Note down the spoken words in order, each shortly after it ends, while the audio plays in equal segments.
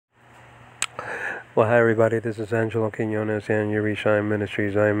Well, hi everybody, this is Angelo Quinones and you reach Zion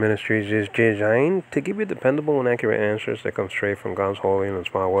Ministries. Zion Ministries is designed to give you dependable and accurate answers that come straight from God's holy and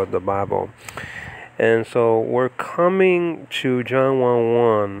inspired word, the Bible. And so we're coming to John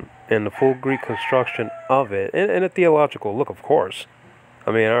 1:1 and the full Greek construction of it, and a theological look, of course.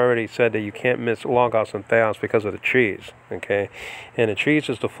 I mean, I already said that you can't miss logos and theos because of the trees, okay? And the trees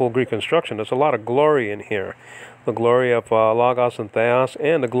is the full Greek construction. There's a lot of glory in here. The glory of logos and theos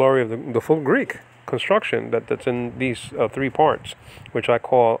and the glory of the full Greek construction that's in these three parts, which I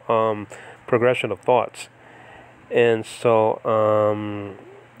call progression of thoughts. And so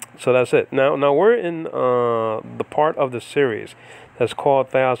that's it. Now we're in the part of the series that's called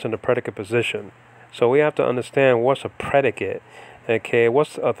theos in the predicate position. So we have to understand what's a predicate. Okay,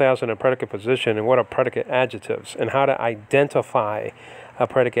 what's a theos in a predicate position and what are predicate adjectives and how to identify a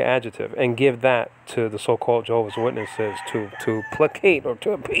predicate adjective and give that to the so-called Jehovah's Witnesses to placate or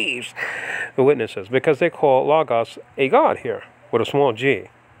to appease the witnesses because they call Logos a God here with a small g.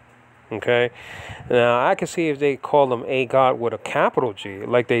 Okay, now I can see if they call them a God with a capital G,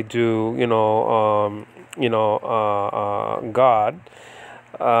 like they do, God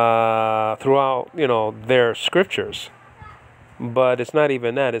throughout, their scriptures. But it's not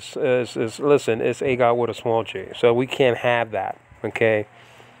even that. Listen, it's a God with a small g. So we can't have that. Okay,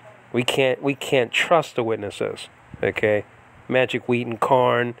 we can't trust the witnesses. Okay, magic wheat and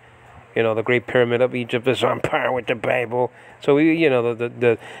corn. The Great Pyramid of Egypt is on par with the Bible. So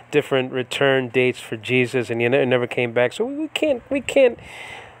the different return dates for Jesus, and it never came back. So we can't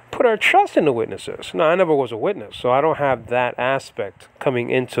put our trust in the witnesses. No, I never was a witness, so I don't have that aspect coming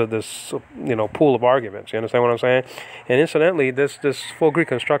into this, pool of arguments. You understand what I'm saying? And incidentally, this full Greek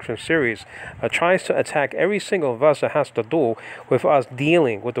construction series tries to attack every single verse that has to do with us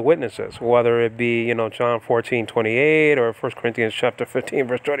dealing with the witnesses, whether it be, John 14:28 or 1 Corinthians chapter 15,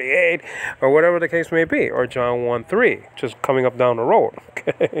 verse 28, or whatever the case may be, or John 1:3, just coming up down the road.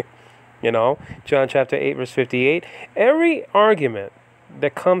 Okay, John chapter 8, verse 58. Every argument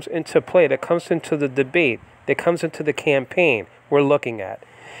that comes into play, that comes into the debate, that comes into the campaign we're looking at.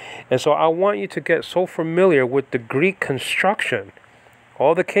 And so I want you to get so familiar with the Greek construction,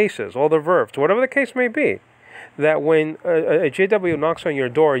 all the cases, all the verbs, whatever the case may be, that when a JW knocks on your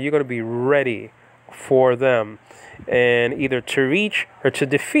door, you're going to be ready for them and either to reach or to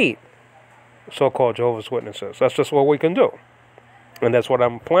defeat so-called Jehovah's Witnesses. That's just what we can do. And that's what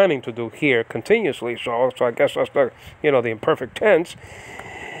I'm planning to do here continuously. So I guess that's the imperfect tense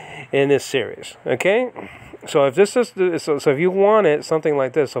in this series. Okay? So if this is so if you wanted something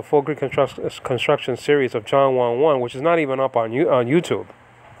like this, a full Greek construction series of John 1:1, which is not even up on YouTube.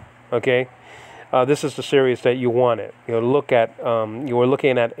 Okay? This is the series that you wanted. You were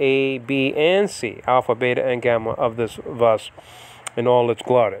looking at A, B, and C, alpha, beta, and gamma of this verse in all its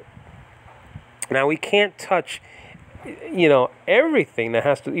glory. Now we can't touch everything that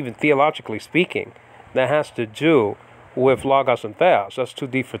has to, even theologically speaking, that has to do with logos and theos. That's too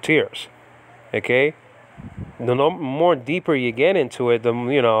deep for tears. Okay? The more deeper you get into it, the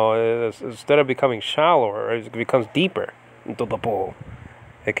instead of becoming shallower, it becomes deeper into the pool.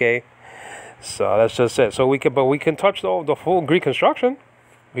 Okay? So that's just it. So we can touch the full Greek construction.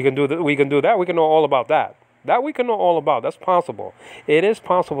 We can do that. We can know all about that. That we can know all about. That's possible. It is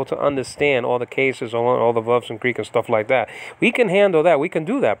possible to understand all the cases, all the verbs in Greek and stuff like that. We can handle that. We can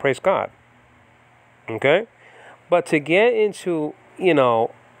do that. Praise God. Okay? But to get into,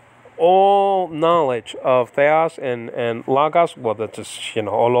 all knowledge of theos and logos, well, that's just,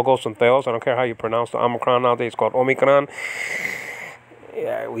 or logos and theos. I don't care how you pronounce the Omicron nowadays. It's called Omicron.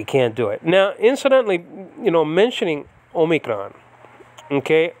 Yeah, we can't do it. Now, incidentally, mentioning Omicron.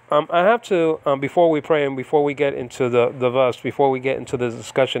 Okay, I have to, before we pray and before we get into the verse, before we get into the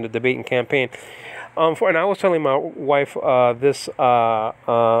discussion, the debate and campaign, and I was telling my wife I was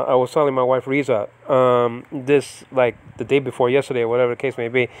telling my wife Riza this, like the day before yesterday or whatever the case may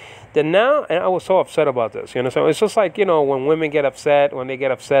be, that now, and I was so upset about this, so it's just like, when women get upset, when they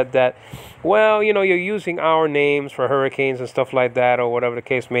get upset that, well, you're using our names for hurricanes and stuff like that, or whatever the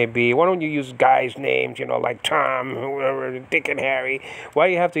case may be. Why don't you use guys' names, like Tom, whoever, Dick and Harry? Why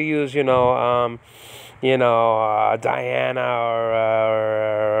do you have to use, Diana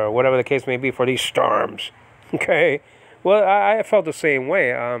or whatever the case may be for these storms? Okay. Well, I felt the same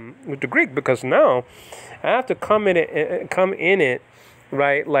way with the Greek, because now I have to come in it,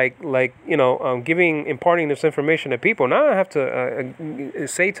 right? Imparting this information to people. Now I have to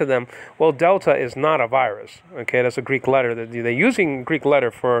say to them, well, Delta is not a virus. Okay, that's a Greek letter. They're using Greek letter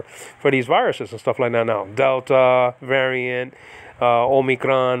for these viruses and stuff like that now. Delta variant,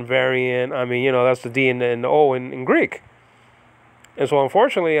 Omicron variant. I mean, that's the D and the O in Greek. And so,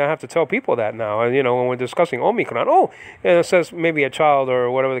 unfortunately, I have to tell people that now. When we're discussing Omicron, and it says maybe a child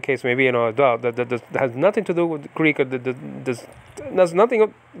or whatever the case may be, adult that has nothing to do with Greek, or does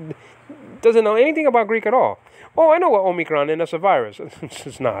nothing, doesn't know anything about Greek at all. Oh, I know what Omicron is. That's a virus.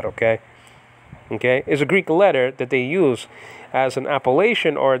 It's not, okay? Okay, it's a Greek letter that they use as an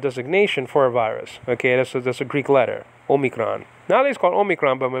appellation or a designation for a virus. Okay, that's a Greek letter, Omicron. Nowadays called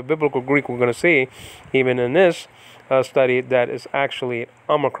Omicron, but in biblical Greek, we're going to see, even in this study, that is actually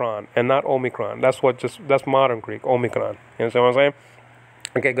Omicron and not Omicron. That's modern Greek, Omicron. You understand what I'm saying?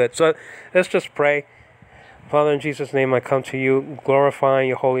 Okay, good. So let's just pray. Father, in Jesus' name, I come to you, glorifying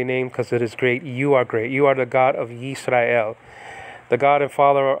your holy name, because it is great. You are great. You are the God of Yisrael, the God and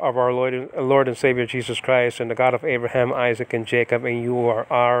Father of our Lord and Savior Jesus Christ, and the God of Abraham, Isaac, and Jacob, and you are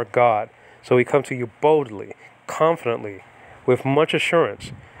our God. So we come to you boldly, confidently, with much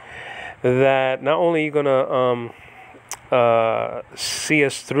assurance that not only are you going to see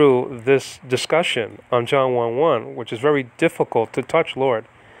us through this discussion on John 1:1, which is very difficult to touch, Lord,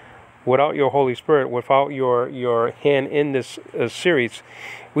 without your Holy Spirit, without your hand in this series,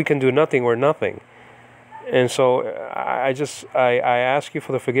 we can do nothing or nothing. And so I ask you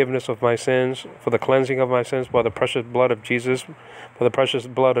for the forgiveness of my sins, for the cleansing of my sins by the precious blood of Jesus,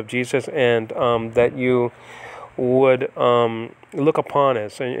 and that you would look upon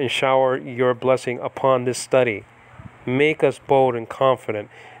us and shower your blessing upon this study. Make us bold and confident.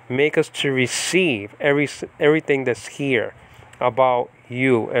 Make us to receive everything that's here about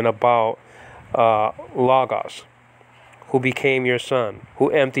you and about Logos, who became your son, who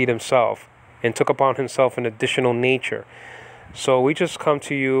emptied himself and took upon himself an additional nature. So we just come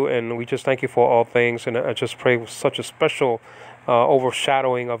to you and we just thank you for all things. And I just pray with such a special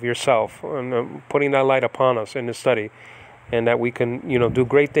overshadowing of yourself and putting that light upon us in this study, and that we can, do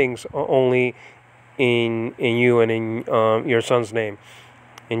great things only in you and in your son's name.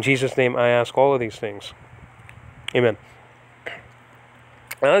 In Jesus' name, I ask all of these things. Amen.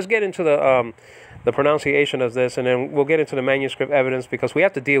 Now let's get into the pronunciation of this, and then we'll get into the manuscript evidence, because we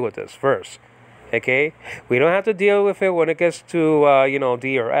have to deal with this verse. Okay, we don't have to deal with it when it gets to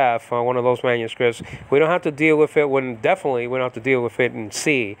D or F, one of those manuscripts. We don't have to deal with it definitely we don't have to deal with it in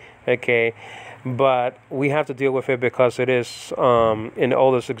C. Okay, but we have to deal with it because it is in the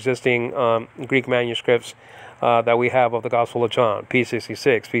oldest existing Greek manuscripts that we have of the Gospel of John,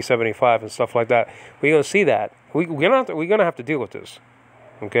 P66, P75, and stuff like that. We're gonna see that we're gonna have to deal with this.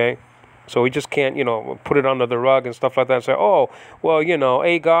 Okay. So we just can't, put it under the rug and stuff like that and say, oh, well,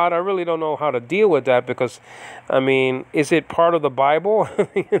 hey, God, I really don't know how to deal with that because, is it part of the Bible?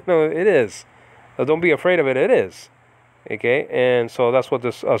 It is. So don't be afraid of it. It is. Okay? And so that's what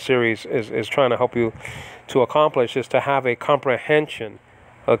this series is trying to help you to accomplish, is to have a comprehension,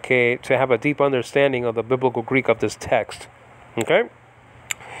 okay, to have a deep understanding of the biblical Greek of this text. Okay?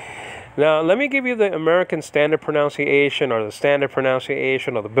 Now, let me give you the American Standard Pronunciation, or the Standard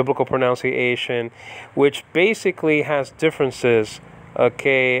Pronunciation, or the Biblical Pronunciation, which basically has differences,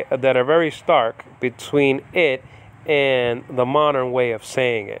 okay, that are very stark between it and the modern way of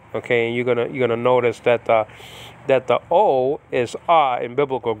saying it. Okay, and you're gonna notice that the O is ah in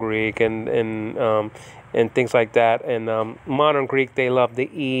Biblical Greek, and things like that. And modern Greek, they love the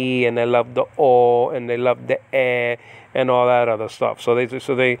E, and they love the O, and they love the E, and all that other stuff. So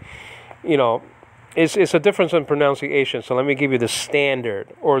they it's a difference in pronunciation. So let me give you the standard,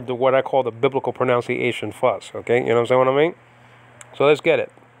 or what I call the biblical pronunciation fuss. Okay, you know what I mean? So let's get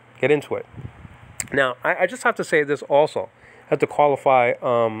into it. Now, I just have to say this also. I have to qualify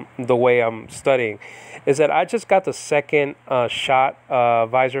the way I'm studying, is that I just got the second shot,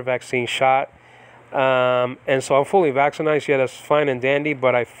 Pfizer vaccine shot, and so I'm fully vaccinated. Yeah, that's fine and dandy,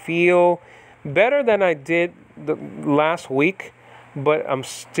 but I feel better than I did the last week. But I'm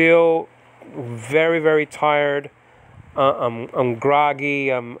still very, very tired. I'm groggy.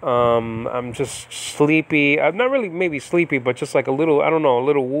 I'm just sleepy. I'm not really maybe sleepy, but just like a little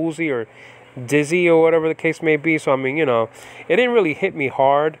woozy or dizzy or whatever the case may be. So it didn't really hit me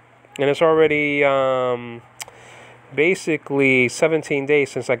hard, and it's already basically 17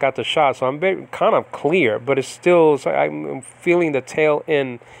 days since I got the shot. So I'm kind of clear, but it's still I'm feeling the tail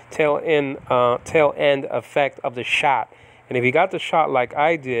end effect of the shot. And if you got the shot like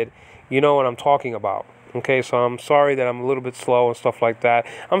I did, you know what I'm talking about. Okay, so I'm sorry that I'm a little bit slow and stuff like that.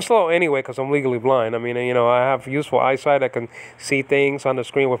 I'm slow anyway because I'm legally blind. I have useful eyesight. I can see things on the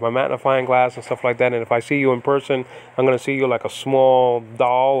screen with my magnifying glass and stuff like that. And if I see you in person, I'm going to see you like a small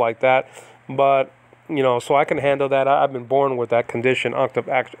doll like that. But, so I can handle that. I've been born with that condition, optic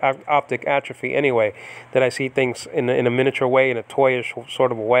atrophy anyway, that I see things in a miniature way, in a toyish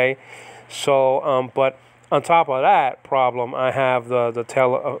sort of a way. So, but On top of that problem, I have the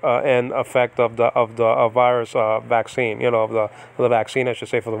tail end effect of the virus vaccine. Of the vaccine, I should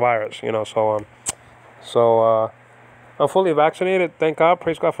say, for the virus. So I'm fully vaccinated. Thank God,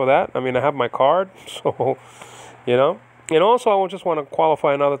 praise God for that. I mean, I have my card, so you know. And also, I just want to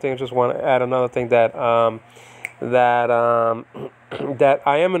qualify another thing. I just want to add another thing that that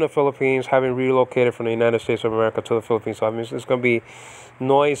I am in the Philippines, having relocated from the United States of America to the Philippines. So I mean, it's going to be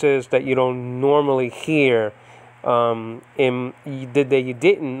noises that you don't normally hear that you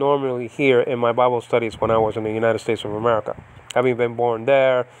didn't normally hear in my Bible studies when I was in the United States of America. Having been born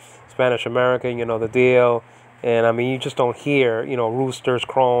there, Spanish American, the deal. And I mean, you just don't hear, roosters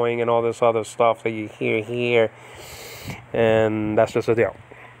crowing and all this other stuff that you hear here. And that's just the deal.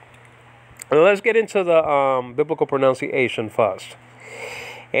 Let's get into the biblical pronunciation first.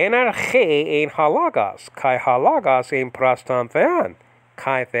 Enarche en halagas, kai halagas en prastanthean,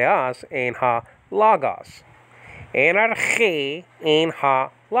 kai theas en halagas. Enarche en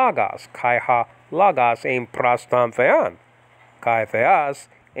halagas, kai halagas en prastanthean, kai theas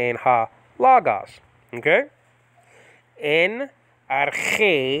en halagas. Okay? En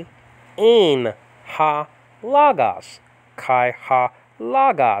arche en halagas, kai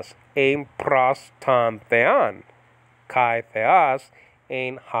halagas en prastanthean, kai theas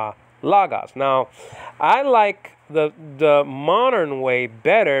en halagas. Now, I like the modern way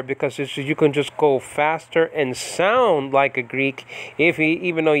better because you can just go faster and sound like a Greek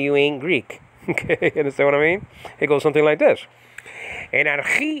even though you ain't Greek. Okay, you understand what I mean? It goes something like this. En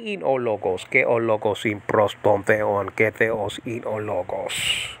archi in o logos, ke o logos in prostontheon, ke theos in o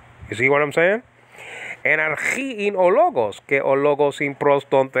logos. You see what I'm saying? En archi in o logos, ke o logos in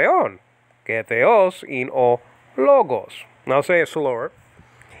prostontheon, ke theos in o logos. Now say it slower.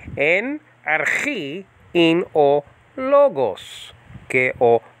 En archi in o logos, ke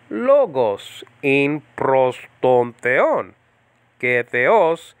o logos in prostontheon, ke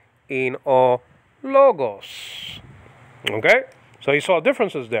theos in o logos. Okay? So you saw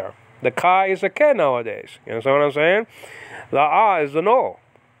differences there. The ka is a ke nowadays. You understand what I'm saying? The a is an o.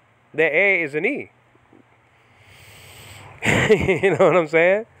 The a is an e. You know what I'm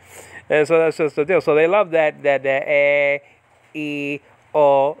saying? And so that's just the deal. So they love that a, e,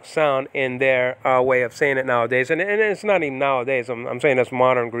 o sound in their way of saying it nowadays. And it's not even nowadays. I'm saying that's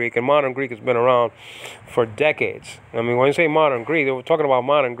modern Greek. And modern Greek has been around for decades. I mean, when you say modern Greek, we're talking about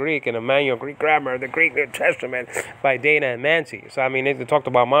modern Greek and the Manual Greek Grammar, the Greek New Testament by Dana and Mansi. So, I mean, they talked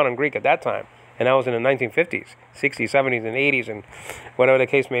about modern Greek at that time. And that was in the 1950s, 60s, 70s, and 80s, and whatever the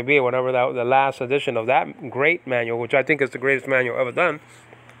case may be, whatever the last edition of that great manual, which I think is the greatest manual ever done.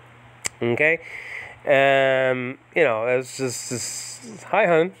 Okay? It's just hi,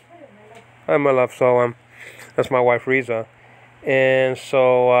 hon. Hi, my love. So, that's my wife, Riza. And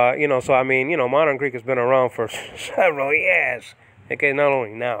so, so I mean, modern Greek has been around for several years. Okay, not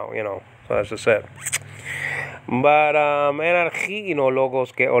only now, so that's just it. But, enarchi in o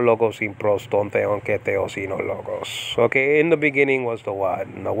logos, ke o logos in prostontheon, ke theos in o logos. Okay, in the beginning was the Word,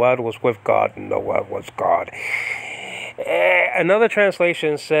 and the Word was with God, and the Word was God. Another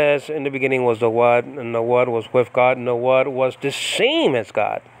translation says, in the beginning was the Word, and the Word was with God, and the Word was the same as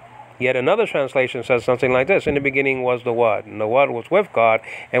God. Yet another translation says something like this. In the beginning was the Word, and the Word was with God,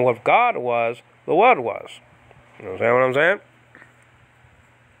 and with God was, the Word was. You understand what I'm saying?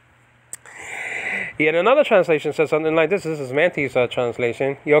 Yet another translation says something like this. This is Manti's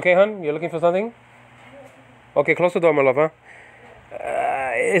translation. You okay, hon? You looking for something? Okay, close the door, my lover.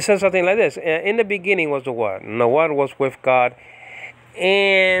 It says something like this. In the beginning was the Word, and the Word was with God,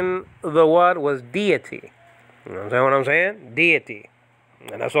 and the Word was deity. You understand what I'm saying? Deity.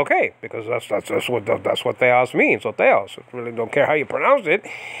 And that's okay, because that's what theos means. So theos, really don't care how you pronounce it.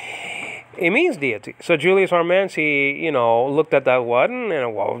 It means deity. So Julius R. Mansi, looked at that word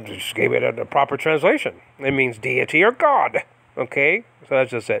and just gave it the proper translation. It means deity or God. Okay, so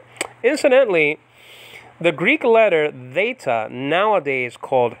that's just it. Incidentally, the Greek letter theta, nowadays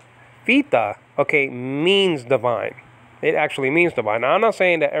called theta, okay, means divine. It actually means divine. Now, I'm not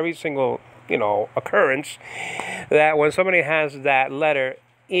saying that every single occurrence that when somebody has that letter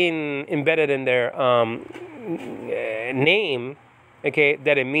embedded in their name, okay,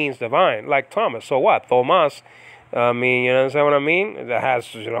 that it means divine, like Thomas. So what? Thomas, I mean, you understand what I mean? That has,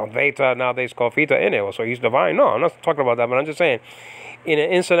 theta, nowadays called theta in it. So he's divine. No, I'm not talking about that, but I'm just saying, in an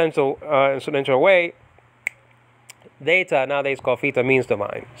incidental way, theta, nowadays called theta, means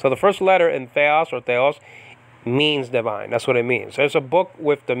divine. So the first letter in theos or theos means divine. That's what it means. There's a book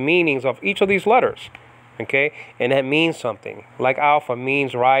with the meanings of each of these letters. Okay, and that means something. Like alpha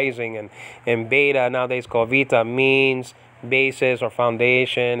means rising, and beta, nowadays called vita, means basis or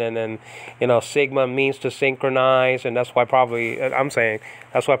foundation, and then sigma means to synchronize, and that's why probably I'm saying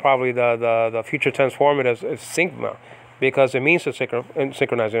that's why probably the future transformative is sigma, because it means to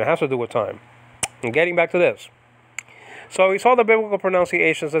synchronize, and it has to do with time. And getting back to this, so we saw the biblical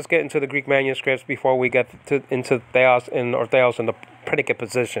pronunciations. Let's get into the Greek manuscripts before we get into theos in the predicate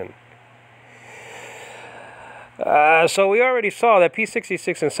position. So we already saw that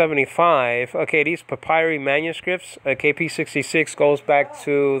P66 and 75, okay, these papyri manuscripts, okay, P66 goes back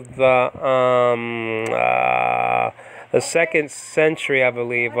to the 2nd century, I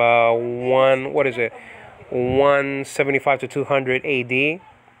believe, 175 to 200 AD,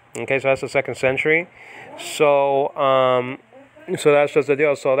 okay, so that's the 2nd century, so that's just the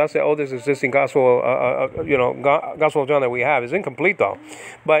deal. So that's the oldest existing gospel, Gospel of John that we have. It's incomplete though,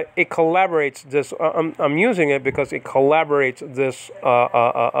 but it collaborates this. I'm using it because it collaborates this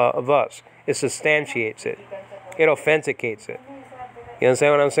thus. It substantiates it. It authenticates it. You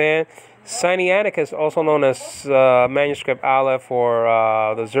understand what I'm saying? Sinaiticus, also known as manuscript Aleph or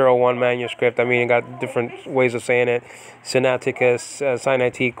the 01 manuscript. I mean, it got different ways of saying it. Sinaiticus,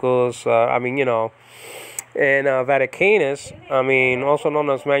 Sinaiticus. And Vaticanus, also known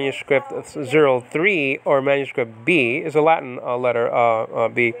as manuscript 03 or manuscript B, is a Latin letter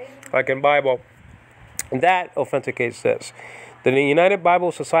B, like in Bible. That authenticates this. The United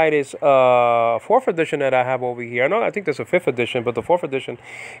Bible Society's 4th edition that I have over here, I think there's a 5th edition, but the 4th edition,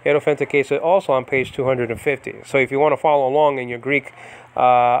 it authenticates it also on page 250. So if you want to follow along in your Greek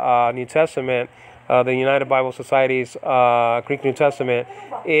New Testament, the United Bible Society's Greek New Testament,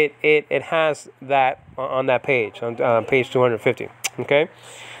 it has that on that page, on page 250. Okay,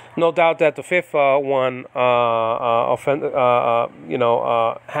 no doubt that the 5th one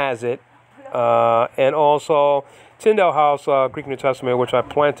has it, and also Tyndale House Greek New Testament, which I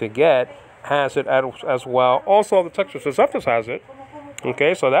plan to get, has it as well. Also, the Textus Receptus has it.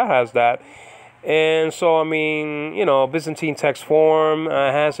 Okay, so that has that. And so, Byzantine text form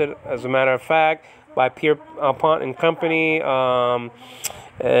has it, as a matter of fact, by Pierpont and Company,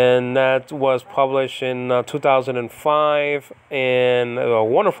 and that was published in 2005, and a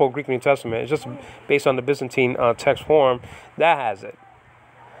wonderful Greek New Testament. It's just based on the Byzantine text form that has it.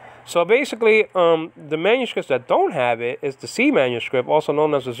 So basically, the manuscripts that don't have it is the C manuscript, also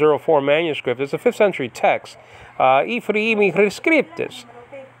known as the 04 manuscript. It's a 5th century text. I primi rescriptis.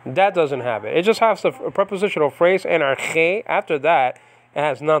 That doesn't have it. It just has the prepositional phrase and arche. After that, it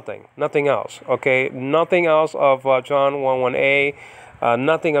has nothing else. Okay, nothing else of John 1:1a,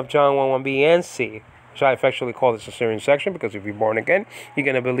 nothing of John 1:1b and c, which I affectionately call the Caesarean section, because if you're born again, you're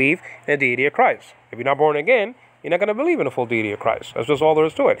going to believe in the deity of Christ. If you're not born again, you're not going to believe in the full deity of Christ. That's just all there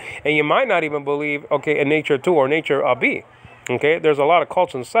is to it. And you might not even believe, okay, in nature 2 or nature B. Okay, there's a lot of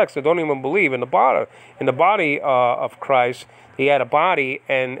cults and sects that don't even believe in the body of Christ. He had a body,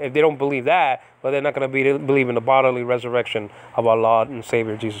 and if they don't believe that, well, they're not going to believe in the bodily resurrection of our Lord and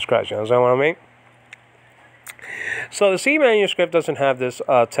Savior Jesus Christ. You understand what I mean? So the C manuscript doesn't have this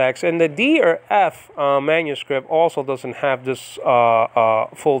text, and the D or F manuscript also doesn't have this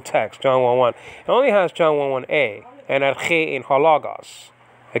full text, John 1:1. It only has John 1:1a and arche in hologos.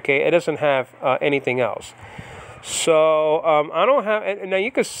 Okay, it doesn't have anything else. So I don't have. And now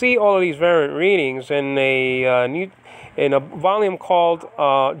you can see all of these variant readings in a volume called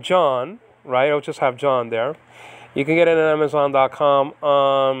John. Right, I'll just have John there. You can get it at Amazon.com.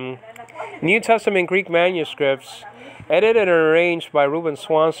 New Testament Greek manuscripts, edited and arranged by Reuben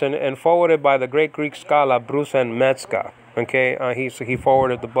Swanson and forwarded by the great Greek scholar Brusen Metzger. Okay, he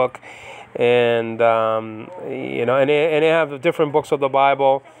forwarded the book, and and they have different books of the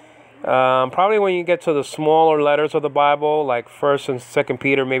Bible. Probably when you get to the smaller letters of the Bible, like 1st and 2nd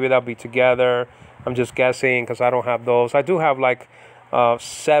Peter, maybe that'll be together. I'm just guessing because I don't have those. I do have like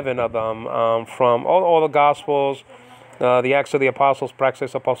 7 of them from all the Gospels, the Acts of the Apostles,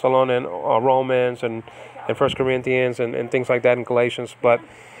 Praxis Apostolorum, and Romans, and 1 Corinthians, and things like that in Galatians. But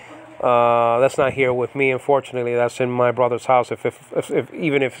that's not here with me, unfortunately. That's in my brother's house. If it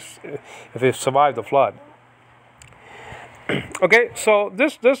survived the flood. Okay, so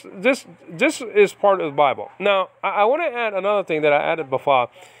this is part of the Bible. Now, I want to add another thing that I added before.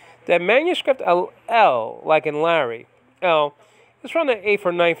 That manuscript L, like in Larry, L, is from the 8th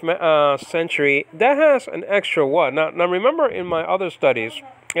or 9th century. That has an extra what? Now remember in my other studies,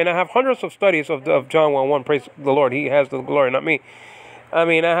 and I have hundreds of studies of John 1:1, praise the Lord, he has the glory, not me. I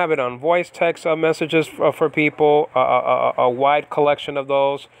have it on voice text messages for people, a wide collection of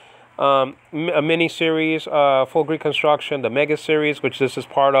those. a mini series, full Greek construction, the mega series, which this is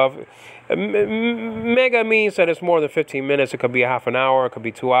part of. Mega means that it's more than 15 minutes. It could be a half an hour, it could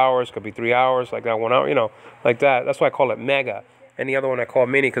be 2 hours, it could be 3 hours, like that 1 hour, like that. That's why I call it mega. And the other one I call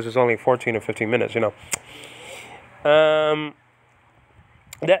mini because it's only 14 or 15 minutes, The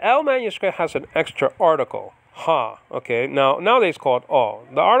L manuscript has an extra article, ha, okay? Now, nowadays called all.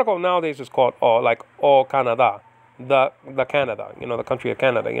 The article nowadays is called all, like all Canada, the Canada, the country of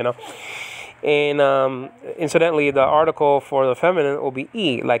Canada, And incidentally, the article for the feminine will be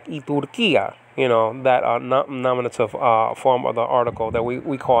e, like I Turquía, that nominative form of the article that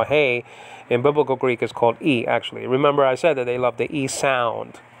we call hey. In biblical Greek, is called e, actually. Remember I said that they love the e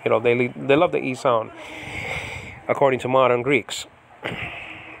sound. They love the e sound, according to modern Greeks.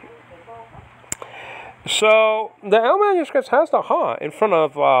 So the L manuscript has the ha in front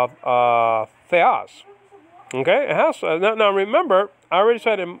of theos. Okay, it has. Now remember, I already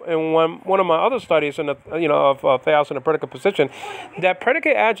said in one of my other studies of theos in the predicate position, that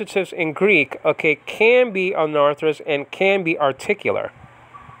predicate adjectives in Greek, okay, can be anarthrous and can be articular.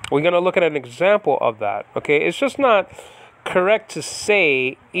 We're going to look at an example of that. Okay, it's just not correct to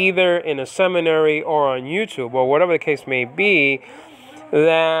say either in a seminary or on YouTube or whatever the case may be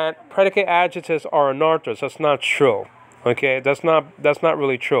that predicate adjectives are anarthrous. That's not true. Okay, that's not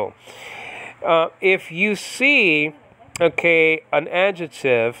really true. If you see, okay, an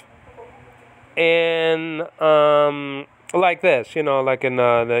adjective and like this, like in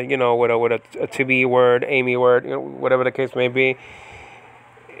with a to be word, Amy word, whatever the case may be.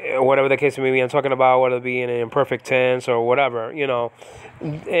 Whatever the case may be, I'm talking about whether it be in an imperfect tense or whatever, and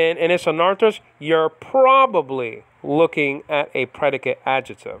it's anarthrous, you're probably looking at a predicate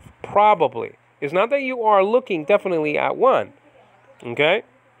adjective. Probably. It's not that you are looking definitely at one, okay?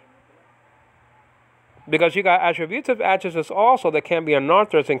 Because you got attributive adjectives also that can be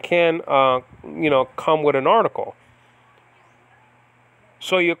anarthrous and can, come with an article.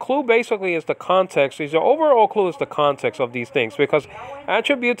 So your clue basically is the context. Your overall clue is the context of these things, because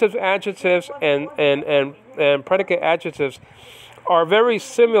attributive adjectives and predicate adjectives are very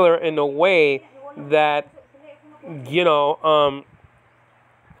similar in a way that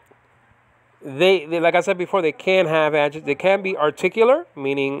they like I said before, they can have adjectives. They can be articular,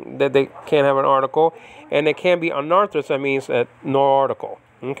 meaning that they can't have an article, and they can be anarthrous. That means no article.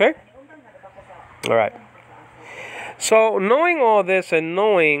 Okay. All right. So knowing all this and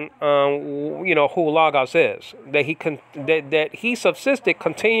knowing, who Logos is, that he subsisted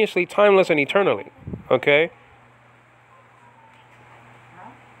continuously, timeless, and eternally. Okay.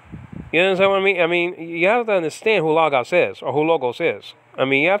 You understand what I mean? I mean, you have to understand who Logos is, or who Logos is. I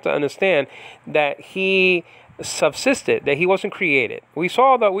mean, you have to understand that he subsisted, that he wasn't created. We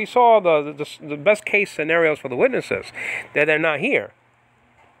saw the best case scenarios for the witnesses, that they're not here.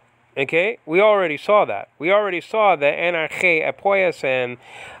 Okay, we already saw that. We already saw that anarche apoiasen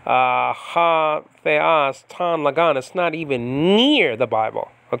ha theas tan lagan. It's not even near the Bible.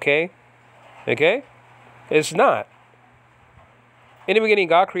 Okay, it's not. In the beginning,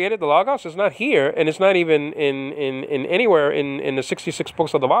 God created the Logos. It's not here, and it's not even in anywhere in the 66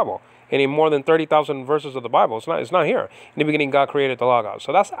 books of the Bible, and in more than 30,000 verses of the Bible. It's not here. In the beginning, God created the Logos.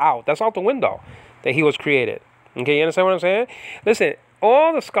 So that's out. That's out the window that he was created. Okay, you understand what I'm saying? Listen.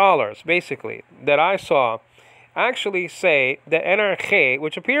 All the scholars, basically, that I saw actually say that NRK,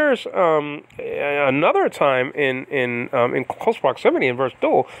 which appears another time in close proximity in verse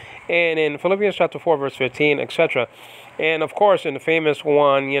 2, and in Philippians chapter 4, verse 15, etc. And, of course, in the famous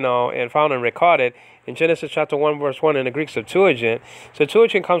one, and found and recorded in Genesis chapter 1, verse 1 in the Greek Septuagint.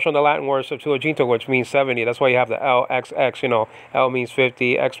 Septuagint comes from the Latin word Septuaginta, which means 70. That's why you have the LXX, L means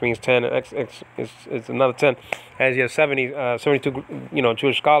 50, X means 10, and XX is another 10. As you have 72,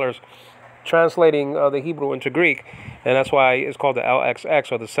 Jewish scholars translating the Hebrew into Greek, and that's why it's called the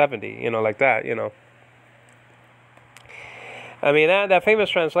LXX, or the 70, like that, I mean, that famous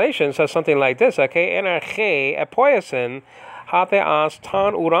translation says something like this, okay? Enerche apoiasen hateas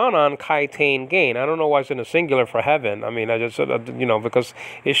tan uranan kaitain gain. I don't know why it's in the singular for heaven. I mean, I just, because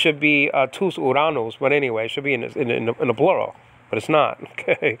it should be tus uranus, but anyway, it should be in the plural, but it's not,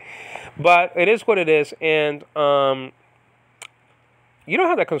 okay? But it is what it is, and you don't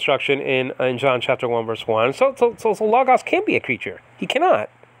have that construction in John chapter 1, verse 1. So Logos can't be a creature. He can't,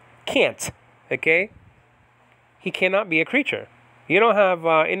 okay? He cannot be a creature. You don't have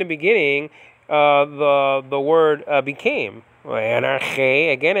in the beginning the word became.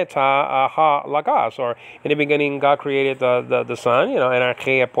 Anarche ageneta ha lagos, or in the beginning God created the sun.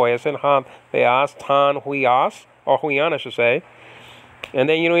 Anarche apoiasen ha theas tan huias, or huian I should say. And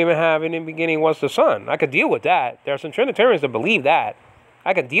then you don't even have in the beginning was the sun. I could deal with that. There are some Trinitarians that believe that.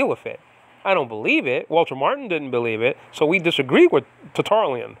 I can deal with it. I don't believe it. Walter Martin didn't believe it, so we disagree with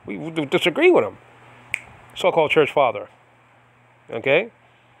Tertullian. We disagree with him, so-called church father. Okay?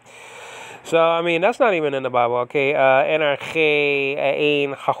 So, I mean, that's not even in the Bible, okay? Energe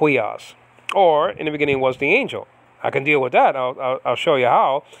ein hahuyas. Or, in the beginning was the angel. I can deal with that. I'll show you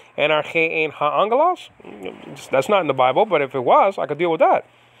how. Energe ein ha-angelos. That's not in the Bible, but if it was, I could deal with that.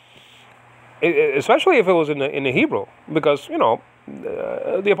 Especially if it was in the Hebrew. Because, you know,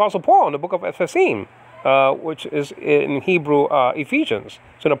 the Apostle Paul in the book of Ephesim, which is in Hebrew Ephesians.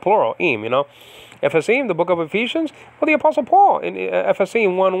 It's in a plural, im, you know. Ephesim, the book of Ephesians. Well, the Apostle Paul in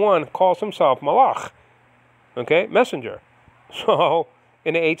Ephesim 1:1 calls himself Malach, okay, messenger. So,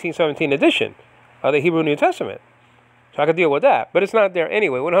 in the 1817 edition of the Hebrew New Testament. So I could deal with that. But it's not there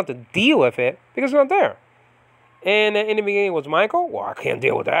anyway. We don't have to deal with it because it's not there. And in the beginning was Michael. Well, I can't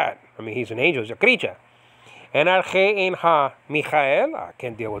deal with that. I mean, he's an angel. He's a creature. And Arche ein ha Michael. I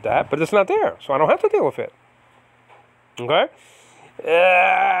can't deal with that. But it's not there. So I don't have to deal with it. Okay?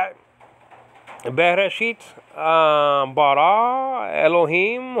 Bereshit bara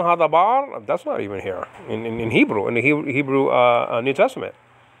Elohim hadabar. That's not even here in Hebrew, in the Hebrew New Testament.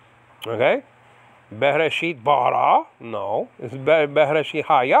 Okay? Bereshit bara. No. It's Bereshit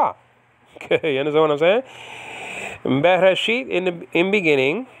haya. Okay, you understand what I'm saying? Bereshit, in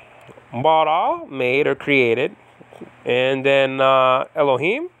beginning, bara, made or created, and then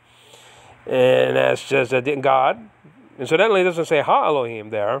Elohim, and that's just God. Incidentally, it doesn't say Ha Elohim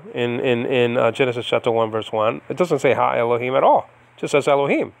there in Genesis chapter 1 verse 1. It doesn't say Ha Elohim at all. It just says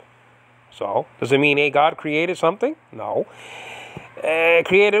Elohim. So, does it mean a God created something? No.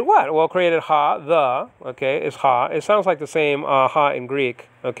 Created what? Well, created Ha, the, okay, is Ha. It sounds like the same Ha in Greek,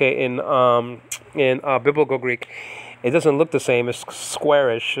 okay, in biblical Greek. It doesn't look the same. It's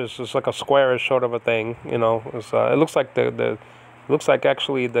squarish. It's just like a squarish sort of a thing, you know. It looks like looks like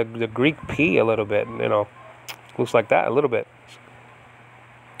actually the Greek P a little bit, you know. Looks like that a little bit,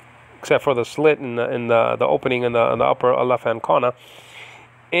 except for the slit in the opening in the upper left hand corner.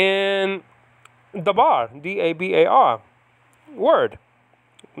 And dabar, D-A-B-A-R, word.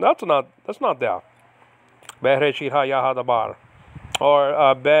 That's not there. Bereshit ha dabar, or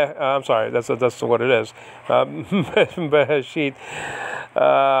I'm sorry, that's what it is. Bereshit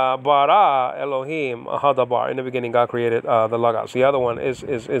bara Elohim hadabar. In the beginning, God created the Logos. The other one is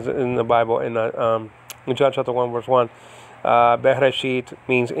in the Bible in John chapter 1 verse 1. Bereshit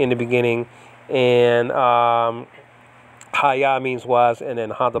means in the beginning, and Haya means was, and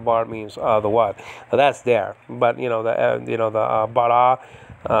then Hadabar means the what. So that's there. But the bara,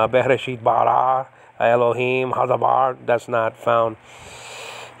 Bereshit bara Elohim Hadabar, that's not found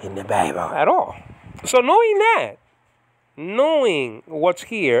in the Bible at all. So knowing what's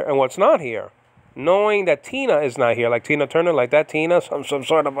here and what's not here, knowing that Tina is not here, like Tina Turner, like that Tina, some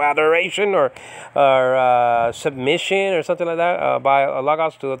sort of adoration or submission or something like that by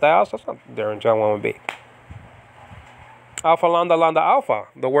Logos to the Theos, that's not there in John 1:1b. Alpha lambda lambda alpha,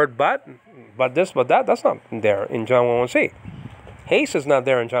 the word but this, but that, that's not there in John 1:1c. Haste is not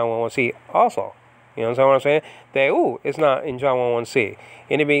there in John 1:1c also. You understand what I'm saying? Theou is not in John 1:1c.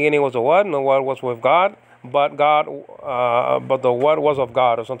 In the beginning was the Word, and the Word was with God, but the Word was of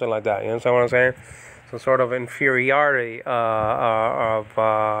God, or something like that. You understand what I'm saying? Some sort of inferiority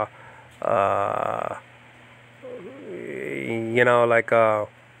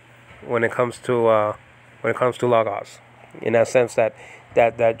when it comes to Logos, in that sense that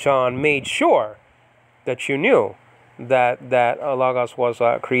John made sure that you knew that Logos was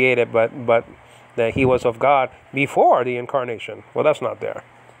created, but that he was of God before the incarnation. Well, that's not there.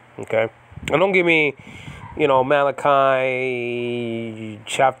 Okay, and don't give me, Malachi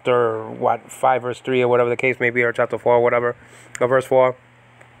chapter 5 verse 3 or whatever the case may be, or chapter 4 or whatever, or verse 4,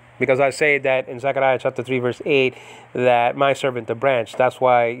 because I say that in Zechariah chapter 3 verse 8 that my servant the branch. That's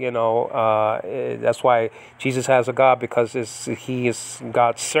why that's why Jesus has a God, because he is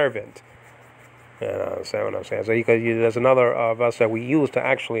God's servant. You understand what I'm saying? So there's another verse that we use to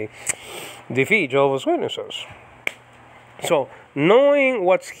actually defeat Jehovah's Witnesses. So knowing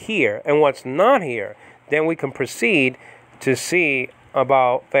what's here and what's not here, then we can proceed to see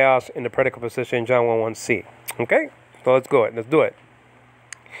about Theos in the predicate position in John 1:1c. Okay? So let's go. Let's do it.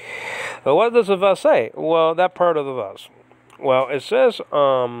 So what does the verse say? Well, that part of the verse. Well, it says,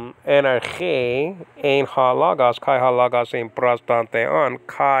 Energe ein ha logos, kai ha logos ein prostan theon,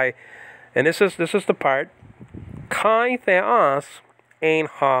 kai, and this is the part, kai theos ein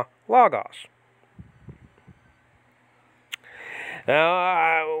ha logos.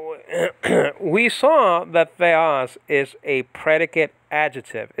 Now, we saw that theos is a predicate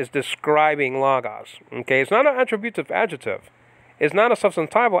adjective. It's describing Logos. Okay, it's not an attributive adjective. It's not a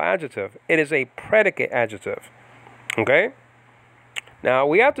substantival adjective. It is a predicate adjective. Okay? Now,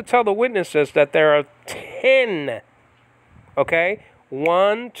 we have to tell the witnesses that there are 10. Okay?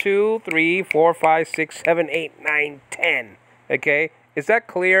 1, 2, 3, 4, 5, 6, 7, 8, 9, 10. Okay? Is that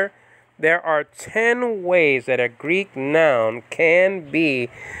clear? There are 10 ways that a Greek noun can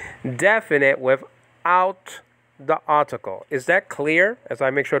be definite without the article. Is that clear? As I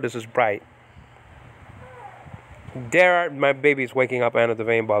make sure this is bright. My baby's waking up, Anna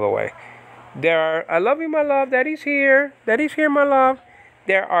Devane, by the way. I love you, my love. Daddy's here. Daddy's here, my love.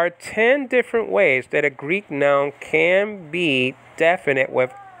 There are 10 different ways that a Greek noun can be definite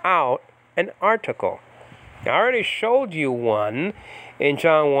without an article. I already showed you one in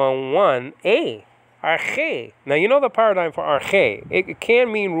John 1:1. Arche. Now, you know the paradigm for arche. It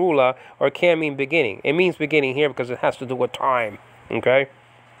can mean ruler or it can mean beginning. It means beginning here because it has to do with time. Okay?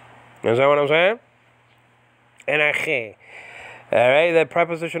 Is that what I'm saying? Enarche. All right, the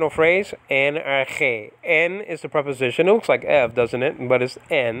prepositional phrase, enarche. En is the preposition. It looks like F, doesn't it? But it's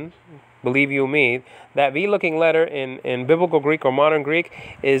N. Believe you me. That V-looking letter in Biblical Greek or modern Greek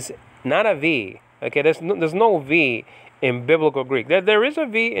is not a V. Okay, there's no V in Biblical Greek. There is a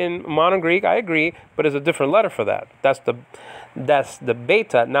V in modern Greek, I agree, but it's a different letter for that. That's the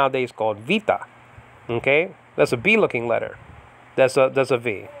beta nowadays called vita. Okay, that's a B-looking letter. That's a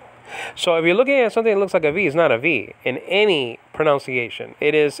V. So if you're looking at something that looks like a V, it's not a V in any pronunciation.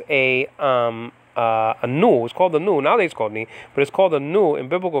 It is a nu. It's called the nu. Nowadays it's called ni, but it's called a nu in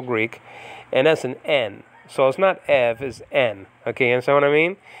Biblical Greek, and that's an N. So it's not F, it's N. Okay, you understand what I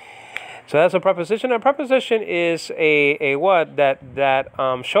mean? So that's a preposition. A preposition is a word that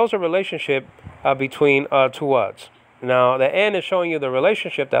shows a relationship between two words. Now, the N is showing you the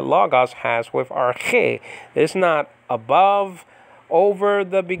relationship that logos has with arche. It's not above, over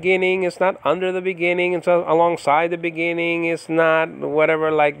the beginning. It's not under the beginning. It's alongside the beginning. It's not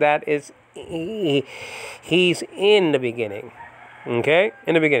whatever like that. It's he's in the beginning. Okay?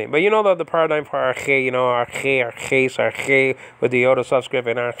 In the beginning. But you know the paradigm for arche, you know, arche with the iota subscript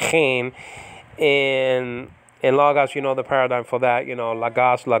and archein. In logos, you know the paradigm for that, you know,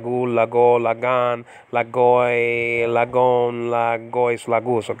 lagos, lagu, lago, lagan, lagoi, lagon, lagois,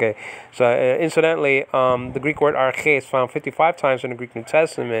 lagus, okay? So, incidentally, the Greek word arche is found 55 times in the Greek New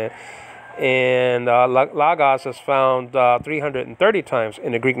Testament, and logos is found 330 times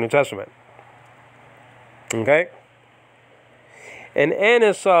in the Greek New Testament, okay? And N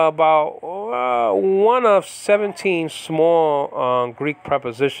is about one of 17 small Greek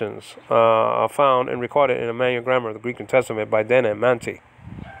prepositions found and recorded in the manual grammar of the Greek New Testament by Dana and Manti.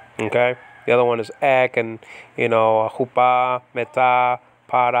 Okay? The other one is ek and, you know, hupa, meta,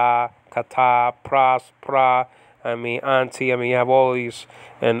 para, kata, pras, pra, anti. You have all these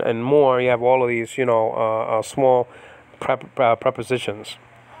and more. You have all of these, you know, small prepositions.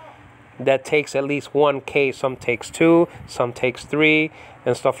 That takes at least one case. Some takes two, some takes three,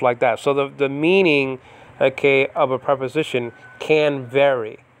 and stuff like that. So the meaning, okay, of a preposition can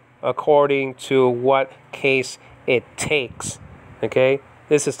vary according to what case it takes. Okay,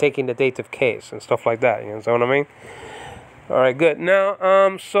 this is taking the dative case and stuff like that. You know what I mean? All right, good. Now,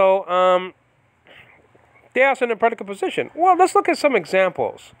 theos in the predicate position. Well, let's look at some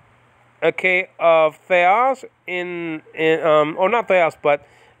examples. Okay, of theos or not theos, but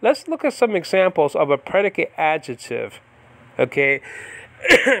let's look at some examples of a predicate adjective, okay,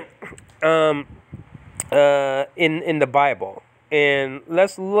 in the Bible. And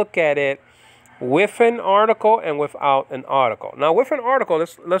let's look at it with an article and without an article. Now, with an article,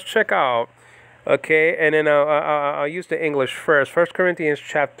 let's check out, okay, and then I'll use the English first. 1 Corinthians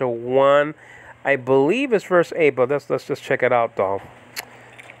chapter 1, I believe it's verse 8, but let's just check it out, though.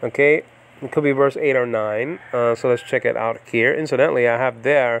 Okay. It could be verse 8 or 9. So let's check it out here. Incidentally, I have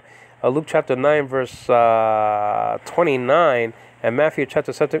there Luke chapter 9, verse 29, and Matthew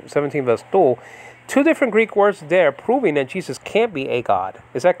chapter 17, verse 2. Two different Greek words there proving that Jesus can't be a God.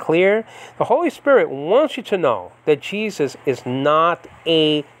 Is that clear? The Holy Spirit wants you to know that Jesus is not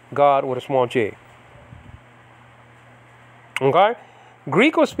a God with a small g. Okay?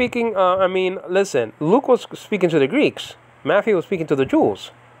 Greek was speaking, listen, Luke was speaking to the Greeks. Matthew was speaking to the Jews.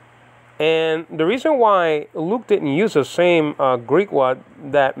 And the reason why Luke didn't use the same Greek word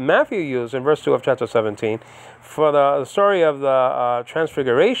that Matthew used in verse 2 of chapter 17 for the story of the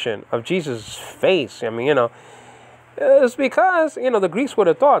transfiguration of Jesus' face, it's because, the Greeks would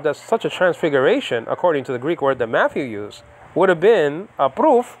have thought that such a transfiguration, according to the Greek word that Matthew used, would have been a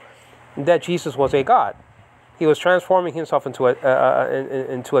proof that Jesus was a God. He was transforming himself into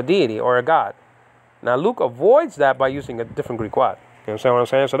a deity or a God. Now, Luke avoids that by using a different Greek word. You understand what I'm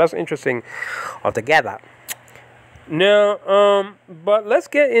saying? So that's interesting altogether. Now, but let's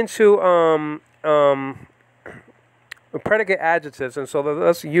get into predicate adjectives, and so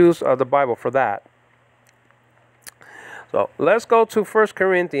let's use the Bible for that. So let's go to 1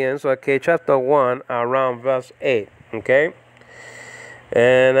 Corinthians, okay, chapter 1, around verse 8, okay?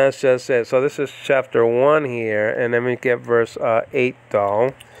 And that's just it. So this is chapter 1 here, and let me get verse 8,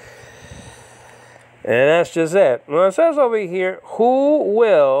 though. And that's just it. Well, it says over here, who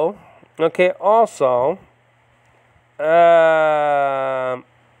will, okay, also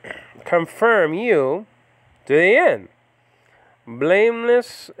confirm you to the end.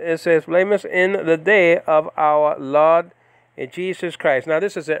 Blameless, it says, blameless in the day of our Lord Jesus Christ. Now,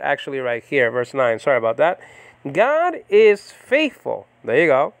 this is it actually right here, verse 9. Sorry about that. God is faithful. There you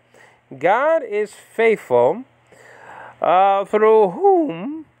go. God is faithful, through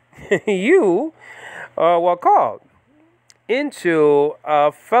whom you were called into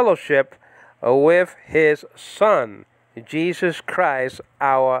fellowship with his Son, Jesus Christ,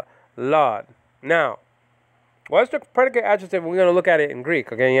 our Lord. Now, what's the predicate adjective? We're going to look at it in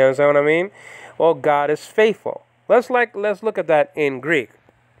Greek. Okay, you understand what I mean? Well, God is faithful. Let's look at that in Greek.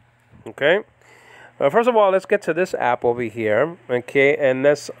 Okay. First of all, let's get to this app over here. Okay, and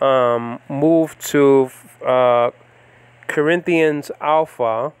let's move to Corinthians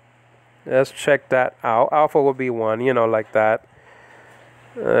Alpha. Let's check that out. Alpha will be 1, you know, like that.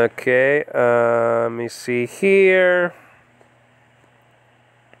 Okay. Let me see here.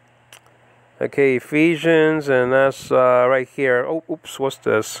 Okay, Ephesians, and that's right here. Oh, oops, what's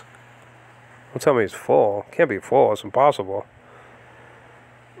this? Don't tell me it's full. Can't be full. It's impossible.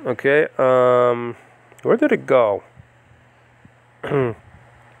 Okay, where did it go?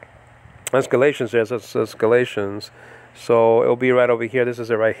 That's Galatians there. That's Galatians. So it'll be right over here. This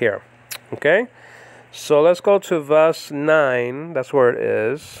is it right here. Okay, so let's go to verse 9. That's where it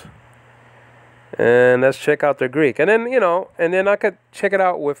is. And let's check out the Greek. And then, you know, and then I could check it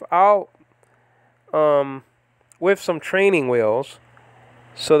out without with some training wheels,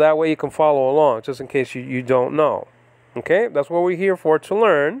 so that way you can follow along, just in case you don't know. Okay, that's what we're here for, to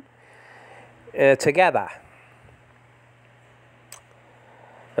learn together.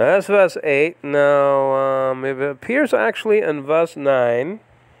 That's verse 8. Now, it appears actually in verse 9.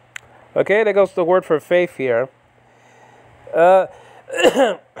 Okay, there goes the word for faith here. It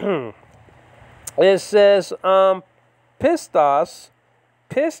says, pistos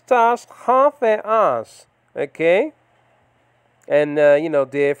hatheos, okay? And, you know,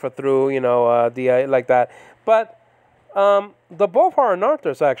 de for through, you know, di, like that. But the both are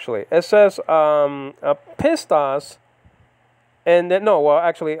anarthers, actually. It says pistos, and then, no, well,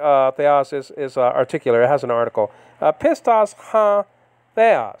 actually, theos is articular. It has an article. Pistos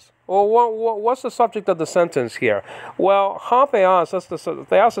hatheos. Well, what's the subject of the sentence here? Well, hatheos,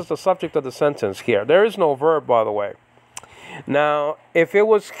 theos is the subject of the sentence here. There is no verb, by the way. Now, if it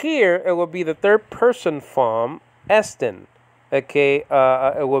was here, it would be the third person form, estin. Okay,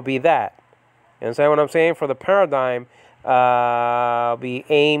 it would be that. You understand what I'm saying? For the paradigm, be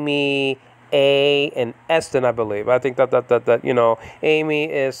Amy, A, and Estin, I believe. I think that you know, Amy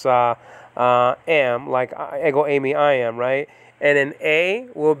is am, like ego Amy, I am, right? And then A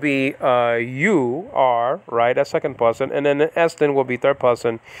will be you are, right? That's second person. And then Estin will be third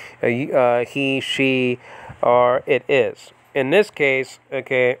person, he, she, or it is. In this case,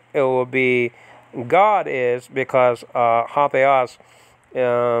 okay, it will be God is, because hatheos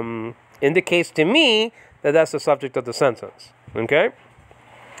indicates to me that that's the subject of the sentence. Okay?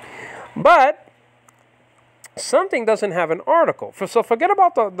 But something doesn't have an article. So forget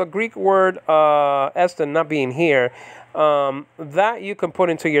about the Greek word estin not being here. That you can put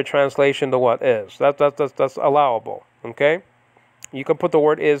into your translation the what is. That's allowable. Okay? You can put the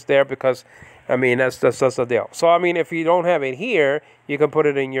word is there because, I mean, that's the deal. So, I mean, if you don't have it here, you can put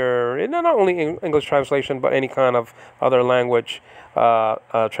it in your, not only in English translation, but any kind of other language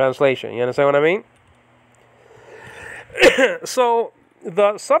translation. You understand what I mean? So,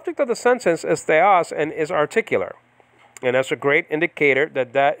 the subject of the sentence is theos and is articular. And that's a great indicator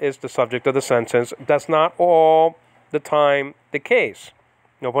that that is the subject of the sentence. That's not all the time the case.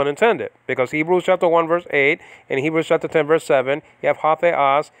 No pun intended. Because Hebrews chapter 1 verse 8 and Hebrews chapter 10 verse 7, you have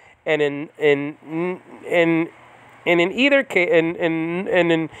hatheos, and in either case, and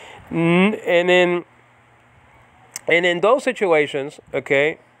in those situations,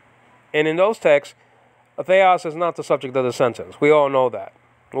 okay, and in those texts, theos is not the subject of the sentence. We all know that.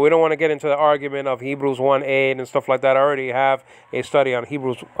 We don't want to get into the argument of Hebrews 1:8 and stuff like that. I already have a study on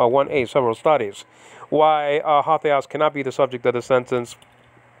Hebrews 1:8, several studies. Why hatheos cannot be the subject of the sentence,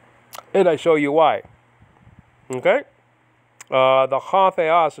 and I show you why. Okay? The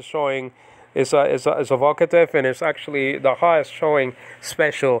hatheos is showing It's a vocative, and it's actually the ha is showing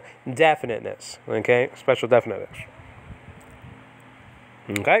special definiteness. Okay, special definiteness.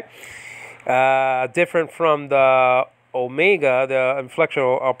 Okay, different from the omega, the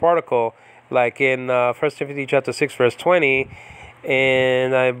inflectional particle, like in 1 Timothy chapter 6 verse 20,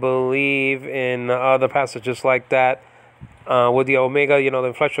 and I believe in other passages like that, with the omega, the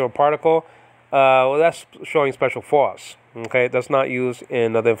inflectional particle. Well, that's showing special force. Okay, that's not used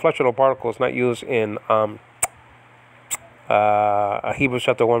in the inflectional particle. Is not used in Hebrews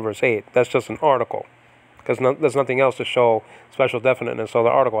chapter 1 verse 8. That's just an article, because there's nothing else to show special definiteness, so the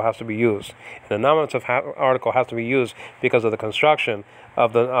article has to be used. And the nominative article has to be used because of the construction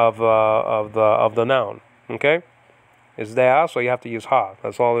of the noun. Okay, it's there, so you have to use ha.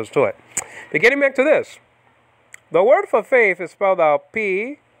 That's all there is to it. But getting back to this, the word for faith is spelled out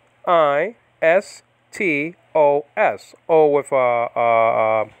Pistos. O with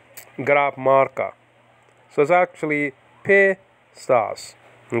a graph marker. So it's actually pistos.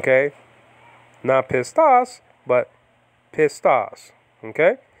 Okay? Not pistos, but pistos.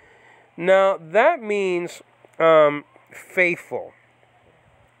 Okay? Now that means faithful.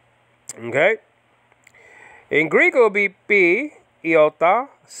 Okay? In Greek it will be pi, iota,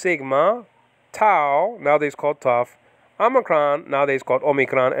 sigma, tau, nowadays called tau, omicron, nowadays called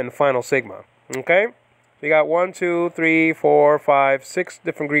omicron, and final sigma. Okay? So you got 1, 2, 3, 4, 5, 6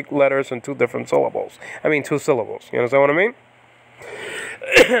 different Greek letters and 2 different syllables. 2 syllables. You understand what I mean?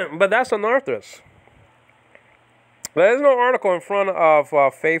 But that's anarthros. There's no article in front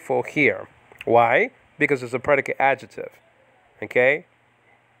of faithful here. Why? Because it's a predicate adjective. Okay?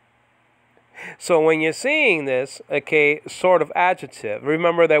 So when you're seeing this, okay, sort of adjective,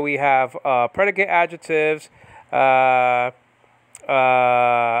 remember that we have predicate adjectives,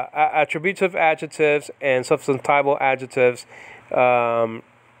 attributive adjectives, and substantival adjectives.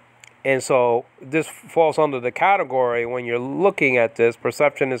 And so this falls under the category when you're looking at this.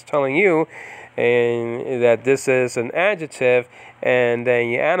 Perception is telling you that this is an adjective, and then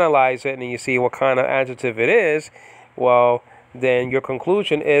you analyze it and you see what kind of adjective it is. Well, then your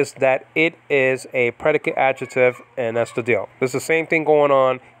conclusion is that it is a predicate adjective, and that's the deal. There's the same thing going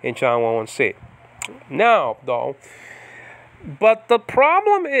on in John 1:1c. Now, though, but the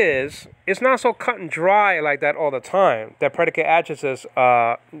problem is, it's not so cut and dry like that all the time, that predicate adjectives,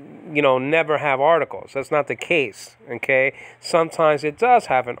 never have articles. That's not the case, okay? Sometimes it does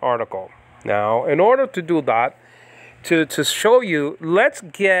have an article. Now, in order to do that, to show you, let's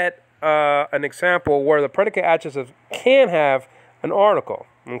get an example where the predicate adjective can have an article.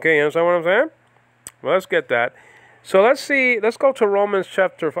 Okay, you understand what I'm saying? Well, let's get that. So let's go to Romans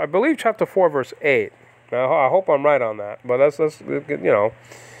chapter 4, verse 8. Now, I hope I'm right on that, but let's did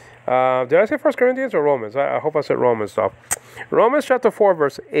I say 1 Corinthians or Romans? I hope I said Romans stuff. Romans chapter 4,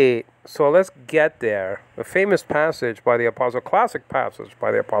 verse 8. So let's get there. A famous passage by the Apostle, classic passage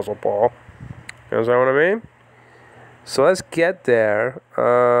by the Apostle Paul. You understand what I mean? So let's get there.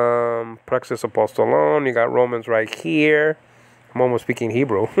 Praxis Apostolon. You got Romans right here. I'm almost speaking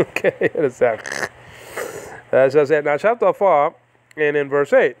Hebrew. Okay, that's that. That's it. Now, chapter 4, and in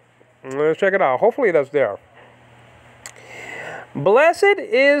verse 8. Let's check it out. Hopefully that's there. Blessed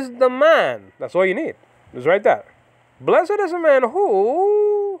is the man. That's all you need. It's right there. Blessed is the man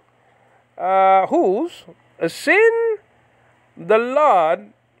whose sin the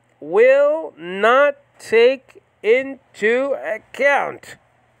Lord will not take into account.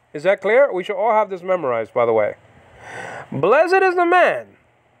 Is that clear? We should all have this memorized, by the way. Blessed is the man.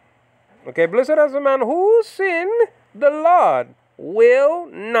 Okay, blessed is the man whose sin the Lord will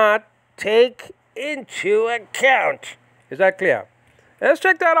not take into account. Is that clear? Let's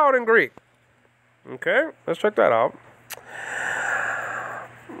check that out in Greek. Okay, let's check that out.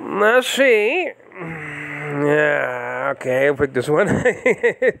 Let's see. Yeah, okay, I'll pick this one.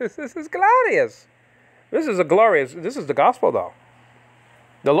 This is glorious. This is the gospel, though.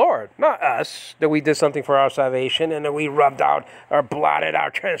 The Lord, not us, that we did something for our salvation and that we rubbed out or blotted our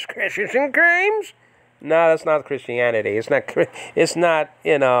transgressions and crimes. No, that's not Christianity. It's not,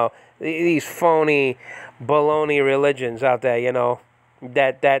 these phony baloney religions out there,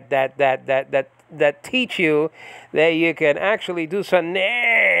 that teach you that you can actually do something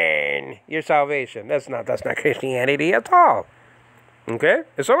in your salvation. That's not Christianity at all. Okay?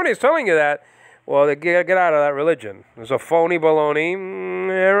 If somebody's telling you that, well, they get out of that religion. It's a phony baloney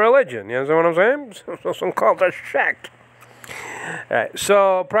religion. You understand what I'm saying? Some cult are sect. All right,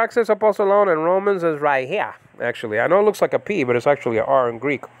 so Praxis Apostolon in Romans is right here, actually. I know it looks like a P, but it's actually an R in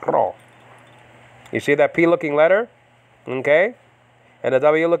Greek. You see that P-looking letter? Okay? And a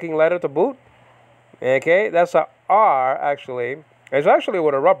W-looking letter to boot? Okay? That's a R, actually. It's actually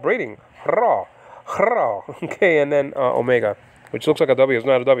with a rough breathing. Ra. Ra. Okay, and then omega, which looks like a W. It's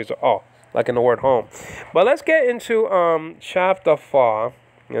not a W. It's a O, like in the word home. But let's get into chapter 4.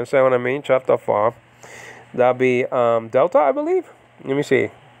 You understand what I mean? Chapter 4. That'll be delta, I believe. Let me see.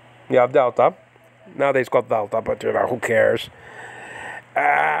 Yeah, delta. Nowadays called delta, but you know, who cares?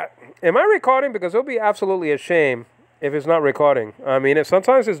 Am I recording? Because it'll be absolutely a shame if it's not recording. I mean, if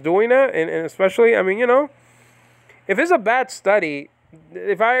sometimes it's doing that, and especially, I mean, you know, if it's a bad study,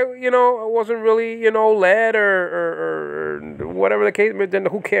 if I, you know, wasn't really, you know, led or whatever the case, then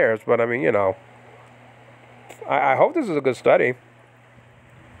who cares? But I mean, you know, I hope this is a good study.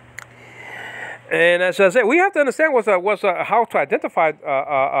 And as I said, we have to understand how to identify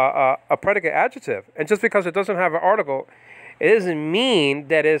a predicate adjective. And just because it doesn't have an article, it doesn't mean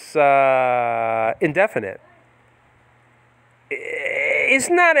that it's indefinite. It's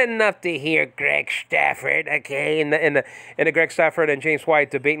not enough to hear Greg Stafford, okay, in the Greg Stafford and James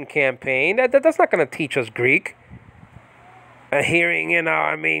White debating campaign. That's not going to teach us Greek. Hearing, you know,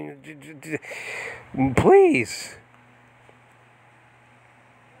 I mean, please.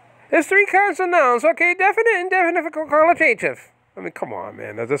 There's 3 kinds of nouns, okay? Definite, indefinite, qualitative. I mean, come on,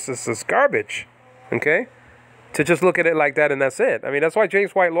 man. This is garbage, okay? To just look at it like that and that's it. I mean, that's why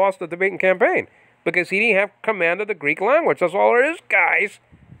James White lost the debating campaign. Because he didn't have command of the Greek language. That's all it is, guys.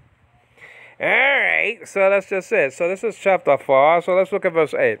 All right, so that's just it. So this is chapter 4. So let's look at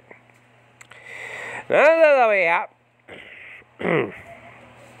verse 8.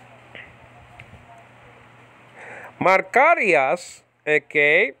 Markarias,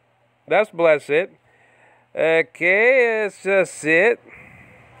 okay, that's blessed. Okay, it's just it.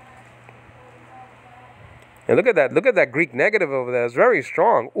 And look at that. Look at that Greek negative over there. It's very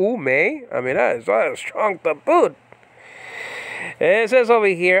strong. Ume. I mean, that is strong to boot. It says over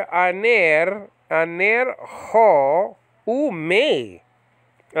here, aner ho ume.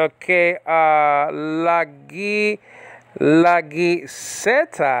 Okay,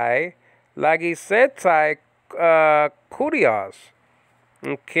 lagisetai kurios.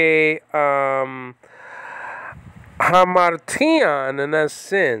 Okay, hamartian, and that's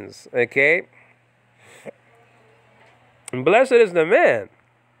sins. Okay. Blessed is the man.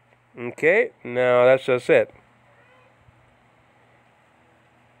 Okay, now that's just it.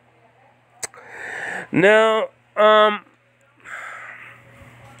 Now,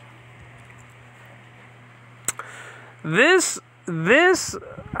 this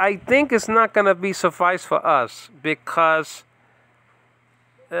I think is not going to be suffice for us because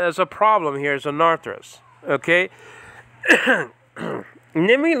there's a problem here. It's anarthros. Okay. Let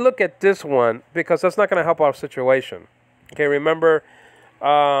me look at this one because that's not going to help our situation. Okay, remember,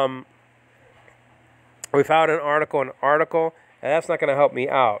 without an article, and that's not going to help me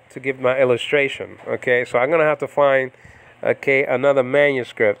out to give my illustration. Okay, so I'm going to have to find, okay, another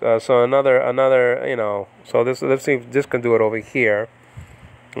manuscript. So another, you know, so this, let's see if this can do it over here.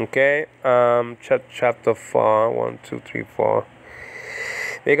 Okay, chapter 4, 1, 2, 3, 4.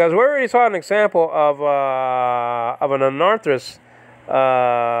 Because we already saw an example of an anarthros,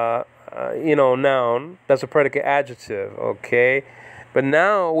 you know, noun that's a predicate adjective, okay? But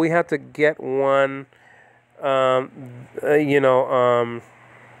now we have to get one, you know,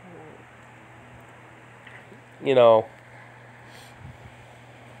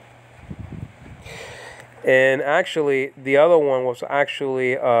 and actually the other one was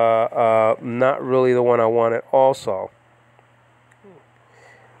actually not really the one I wanted also.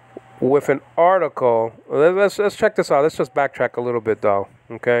 With an article, let's check this out. Let's just backtrack a little bit though,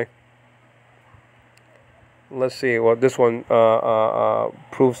 okay? Let's see what this one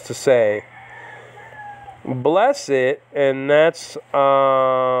proves to say. Blessed, and that's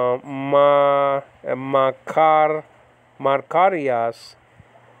Markarias,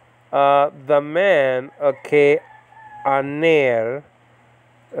 the man, okay, aner,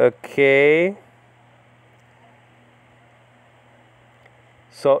 okay.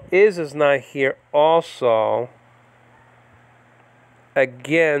 So is not here also.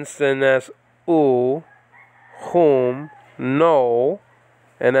 Against, and that's u. Whom, no,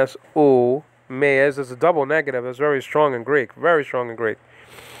 and that's u, me, is a double negative. It's very strong in Greek. Very strong in Greek.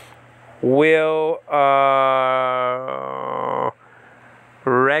 Will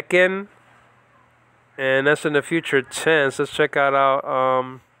reckon, and that's in the future tense. Let's check out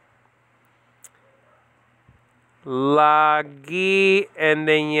our lagi, and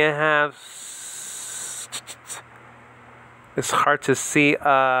then you have, it's hard to see,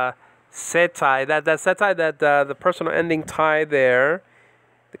 setai, that setai, that the personal ending tie there,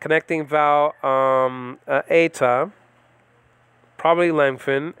 the connecting vowel eta, probably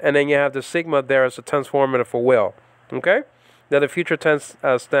lengthen, and then you have the sigma there as a tense formative for will. Okay, Now the future tense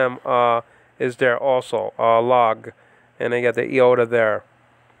stem is there also, log, and then you got the iota there.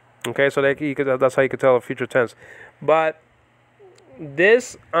 Okay, so that's how you could tell a future tense. But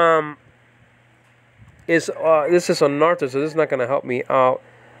this is anartha, so this is not going to help me out.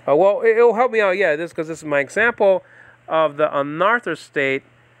 Well, it'll help me out, yeah, because this is my example of the anartha state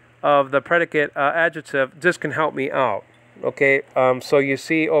of the predicate adjective. This can help me out. Okay, so you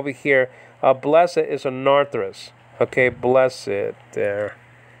see over here, blessed is anarthrous. Okay, blessed there.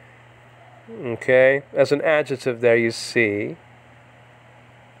 Okay, as an adjective there, you see.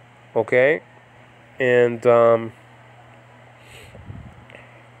 Okay, and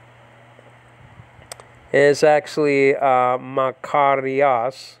is actually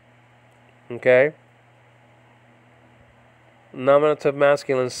makarios. Okay, nominative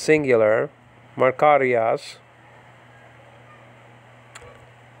masculine singular, makarios.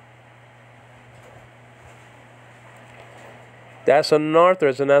 That's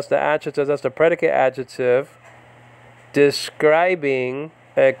anarthrous, and that's the adjective. That's the predicate adjective describing,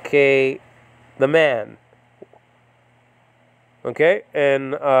 okay, the man. Okay,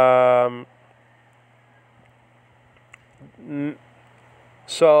 and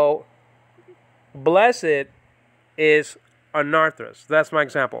so blessed is anarthrous. That's my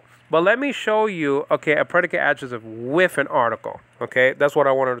example. But let me show you, okay, a predicate adjective with an article. Okay, that's what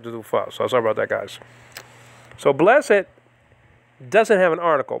I wanted to do first. So sorry about that, guys. So blessed doesn't have an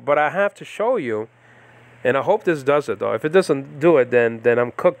article, but I have to show you, and I hope this does it though. If it doesn't do it, then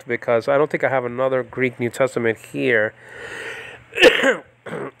I'm cooked, because I don't think I have another Greek New Testament here.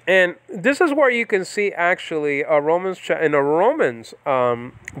 And this is where you can see actually in a Romans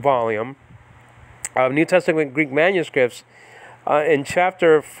volume of New Testament Greek manuscripts, in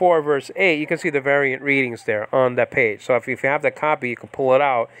chapter 4 verse 8, you can see the variant readings there on that page. So if you have that copy, you can pull it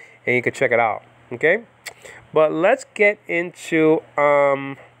out and you can check it out. Okay, but let's get into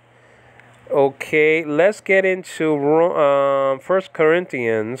let's get into 1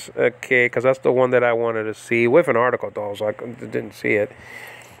 Corinthians, okay, because that's the one that I wanted to see with an article, though, so I didn't see it.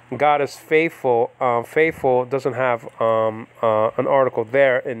 God is faithful. Faithful doesn't have an article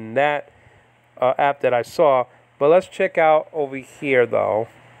there in that app that I saw. But let's check out over here, though,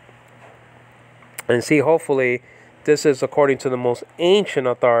 and see, hopefully, this is according to the most ancient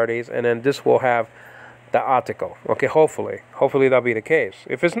authorities, and then this will have the article. Okay, hopefully that'll be the case.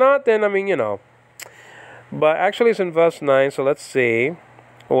 If it's not, then I mean, you know. But actually, it's in verse 9. So let's see.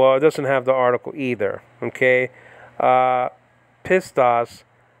 Well, it doesn't have the article either. Okay, pistos,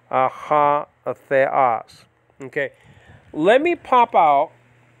 ha, theos. Okay, let me pop out.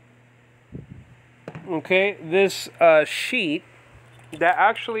 Okay, this sheet that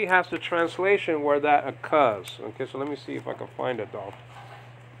actually has the translation where that occurs. Okay, so let me see if I can find it though.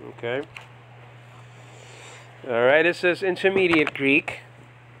 Okay. All right, it says intermediate Greek.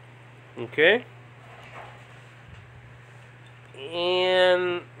 Okay.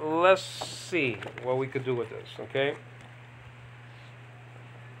 And let's see what we could do with this, okay?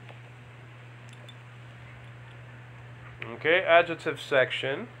 Okay, adjective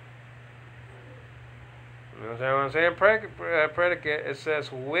section. You know what I'm saying? Predicate, it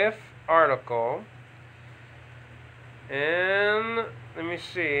says with article. And let me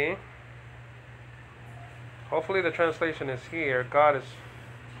see. Hopefully the translation is here. God is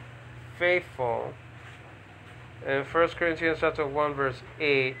faithful. In 1 Corinthians chapter 1 verse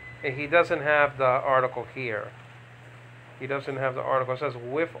 8, and he doesn't have the article here. He doesn't have the article. It says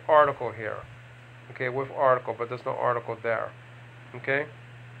with article here. Okay, with article, but there's no article there. Okay?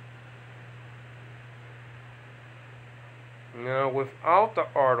 Now, without the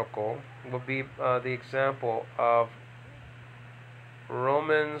article would be the example of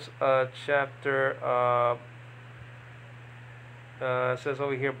Romans chapter, it says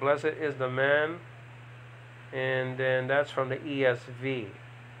over here, blessed is the man, and then that's from the ESV.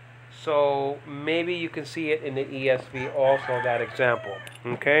 So maybe you can see it in the ESV also, that example.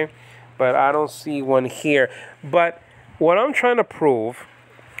 Okay? But I don't see one here. But what I'm trying to prove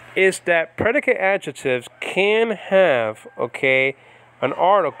is that predicate adjectives can have, okay, an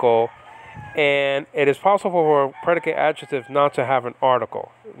article, and it is possible for predicate adjectives not to have an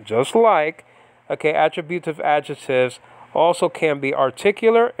article. Just like, okay, attributive adjectives also can be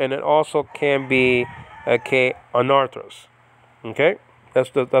articular, and it also can be, okay, anarthrous. Okay, that's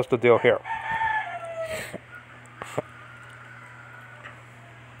the deal here.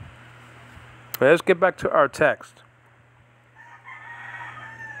 Let's get back to our text.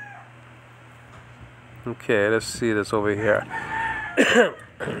 Okay, let's see this over here.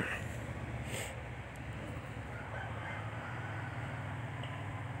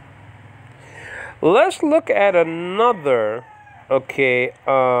 Let's look at another okay,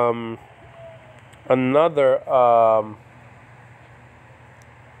 another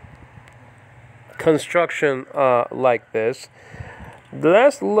construction like this.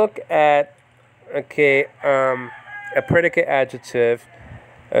 Let's look at, okay, a predicate adjective.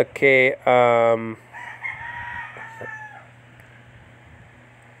 Okay,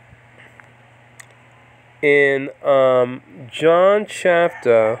 in John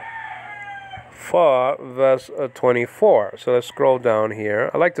chapter 4 verse 24. So let's scroll down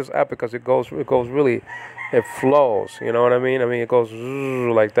here. I like this app because it goes really, it flows, you know what I mean? It goes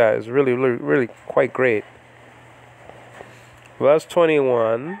like that. It's really quite great. Verse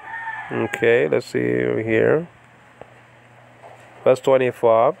 21. Okay, let's see here. Verse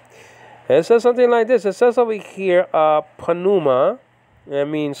 24. It says something like this. It says over here, pneuma, that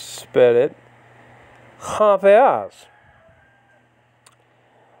means spirit. Haveas.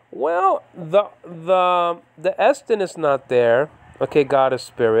 Well, the estin is not there. Okay, God is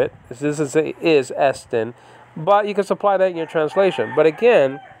spirit. This is estin, but you can supply that in your translation. But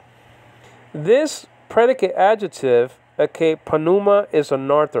again, this predicate adjective, okay, pneuma, is a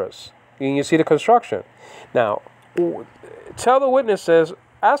northros. You see the construction. Now, tell the witnesses,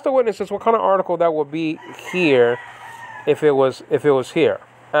 ask the witnesses what kind of article that would be here if it was here.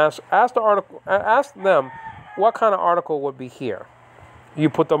 Ask them what kind of article would be here. You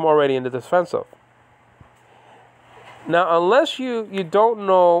put them already in the defensive. Now, unless you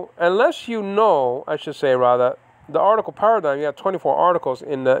know, I should say rather, the article paradigm. You have 24 articles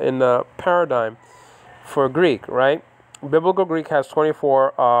in the paradigm for Greek, right? Biblical Greek has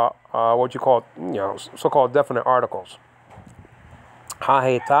 24 what you call, so-called definite articles. Ha,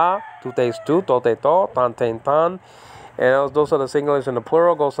 he, ta, tu, tes, tu, to, te, to, tan, ten, tan. And those are the singulars, and the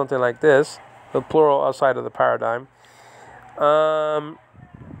plural goes something like this. The plural outside of the paradigm.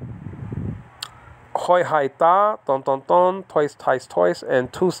 Hoi, hai, ta, ton, ton, ton, tois, tais, tois,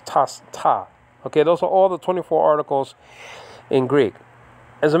 and tus, tas, ta. Okay, those are all the 24 articles in Greek.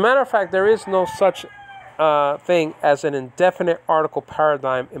 As a matter of fact, there is no such thing as an indefinite article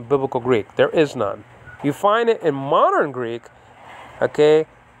paradigm in biblical Greek. There is none. You find it in modern Greek, okay,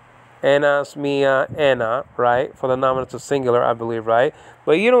 anas, mia, ana, right, for the nominative singular, I believe, right?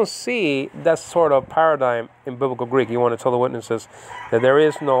 But you don't see that sort of paradigm in biblical Greek. You want to tell the witnesses that there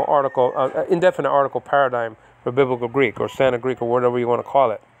is no article, indefinite article paradigm for biblical Greek or standard Greek or whatever you want to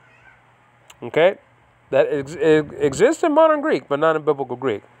call it. Okay, that exists in modern Greek, but not in biblical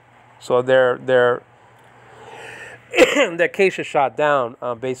Greek. So their case is shot down,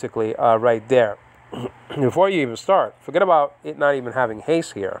 basically, right there. Before you even start, forget about it not even having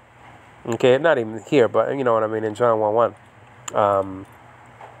haste here. Okay, not even here, but you know what I mean in John 1:1.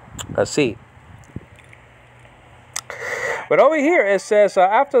 Let's see. But over here it says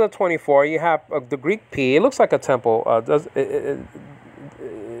after the 24, you have the Greek P. It looks like a temple,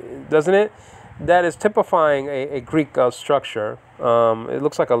 doesn't it? That is typifying a Greek structure. It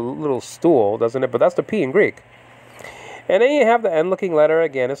looks like a little stool, doesn't it? But that's the P in Greek. And then you have the N-looking letter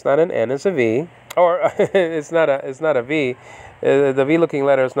again. It's not an N, it's a V, or it's not a V. The V-looking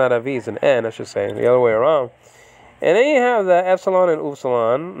letter is not a V, it's an N, I should say, the other way around. And then you have the epsilon and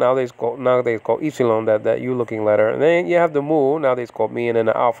upsilon. Nowadays called epsilon, that U-looking letter. And then you have the mu. Nowadays called me, and then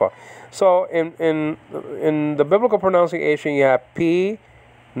the alpha. So in the biblical pronunciation, you have P,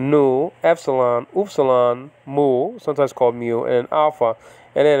 nu, epsilon, upsilon, mu, sometimes called mu, and alpha.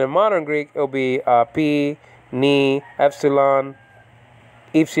 And then in modern Greek, it'll be P, ni, epsilon,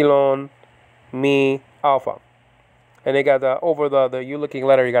 mi, alpha. And they got over the U-looking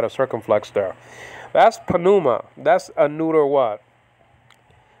letter, you got a circumflex there. That's pneuma. That's a neuter what?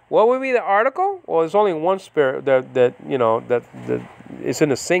 What would be the article? Well, there's only one spirit that it's in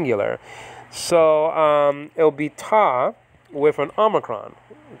the singular. So it'll be ta with an omicron.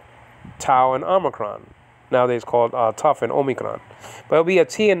 Tau and omicron. Nowadays called tough and omicron. But it'll be a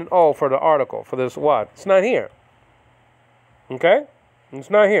T and an O for the article. For this what? It's not here. Okay? It's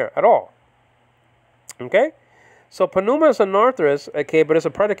not here at all. Okay? So pneuma is a northros, okay, but it's a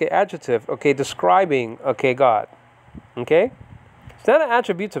predicate adjective, okay, describing, okay, God. Okay? It's not an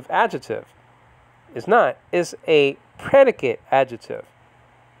attributive adjective. It's not. It's a predicate adjective.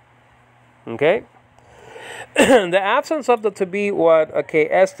 Okay? The absence of the to be what, okay,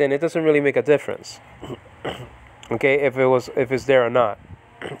 estin, it doesn't really make a difference. Okay, if it's there or not.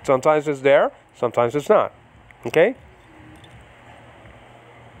 Sometimes it's there, sometimes it's not. Okay?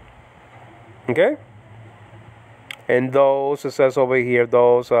 Okay? And those, it says over here,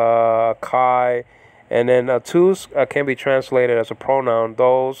 those, kai, and then tus can be translated as a pronoun.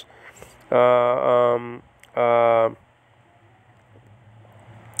 Those,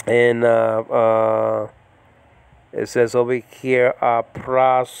 It says over here,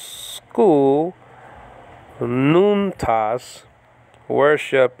 Prasku Nuntas,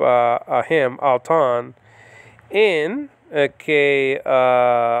 worship him, Altan, in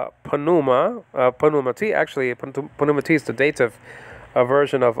Panuma, Panuma T. Actually, Panuma T is the dative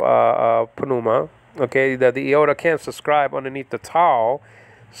version of Panuma. Okay, that the iota can't subscribe underneath the tau,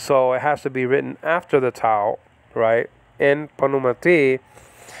 so it has to be written after the tau, right? In Panuma T.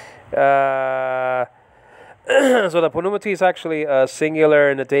 So the Panuma T is actually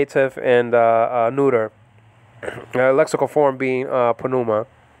singular in the dative and neuter. Lexical form being Panuma.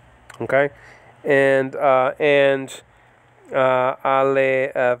 Okay, and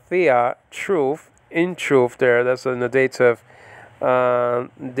aletheia, truth, in truth. There, that's in the dative.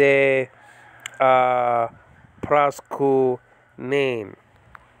 De prasku name,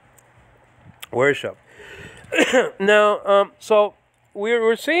 worship. Now, so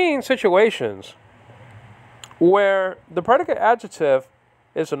we're seeing situations where the predicate adjective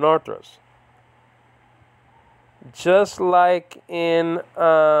is an arthrus. Just like in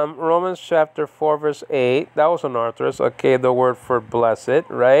Romans chapter 4, verse 8, that was an arthrus. Okay, the word for blessed,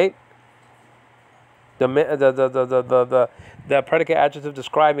 right? The predicate adjective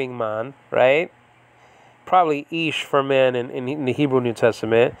describing man, right? Probably ish for man in the Hebrew New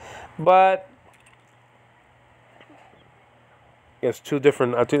Testament, but it's two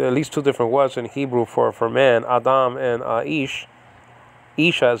different, at least two different words in Hebrew for man, Adam and ish.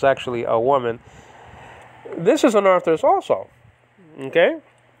 Isha is actually a woman. This is an arthrus also. Okay?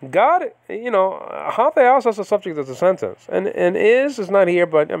 God, how the else is the subject of the sentence. And is not here,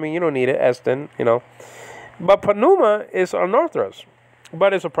 but I mean, you don't need it. Estin, But Panuma is an arthrus.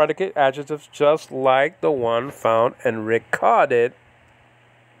 But it's a predicate adjective just like the one found and recorded,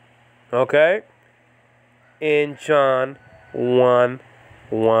 okay, in John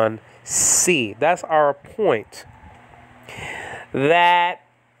 1:1c. That's our point. That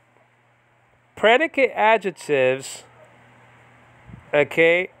predicate adjectives,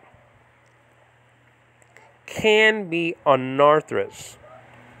 okay, can be anarthrous.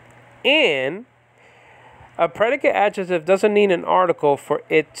 And a predicate adjective doesn't need an article for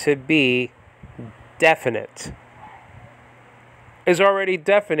it to be definite. It's already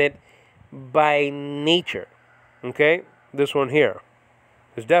definite by nature. Okay? This one here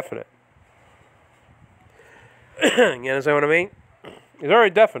is definite. You understand what I mean? It's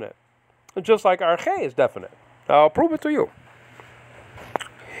already definite. Just like arche is definite. I'll prove it to you.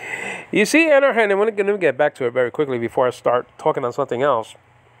 You see, anarche, and let me get back to it very quickly before I start talking on something else.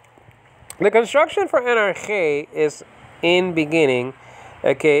 The construction for anarche is in beginning,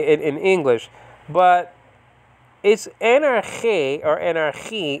 okay, in English, but it's anarche or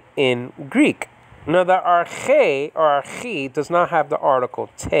anarchi in Greek. Now, the arche or archi does not have the article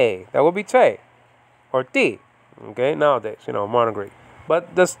te. That would be te or ti, okay, nowadays, modern Greek.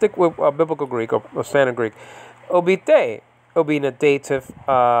 But let's stick with biblical Greek or standard Greek. It'll be te. It'll be in a dative,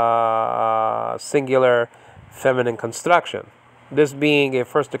 singular, feminine construction. This being a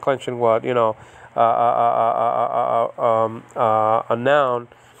first declension word, a noun,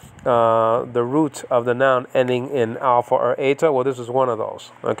 the root of the noun ending in alpha or eta. Well, this is one of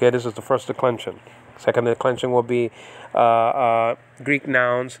those. Okay, this is the first declension. Second declension will be Greek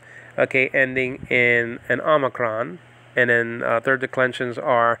nouns, okay, ending in an omicron. And then third declensions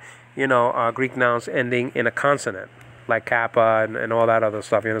are, Greek nouns ending in a consonant, like kappa and all that other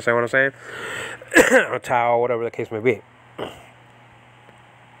stuff. You understand what I'm saying? Or tau, whatever the case may be.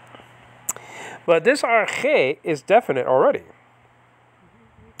 But this arche is definite already.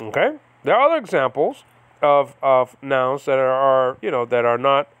 Okay? There are other examples of nouns that are that are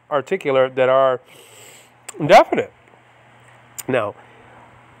not articular, that are definite. Now,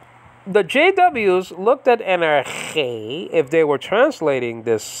 the JWs looked at anarche if they were translating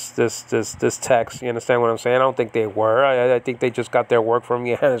this text. You understand what I'm saying? I don't think they were. I think they just got their work from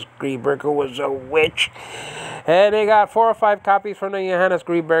Johannes Greenberg, who was a witch. And they got 4 or 5 copies from the Johannes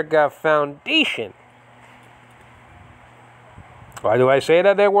Greenberg Foundation. Why do I say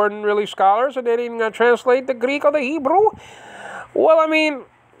that they weren't really scholars and they didn't translate the Greek or the Hebrew? Well, I mean,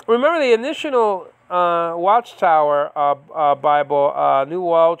 remember the initial Watchtower Bible, New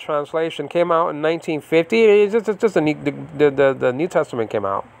World Translation, came out in 1950. It's just the New Testament came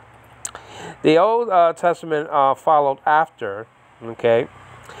out. The Old Testament followed after, okay?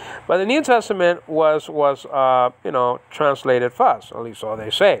 But the New Testament was translated first, at least so they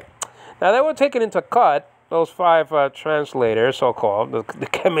say. Now, they were taken into cut, those 5 translators, so-called, the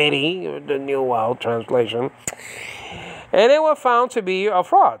committee, the New World Translation, and they were found to be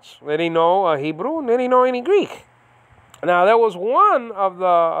frauds. They didn't know Hebrew, and they didn't know any Greek. Now, there was one of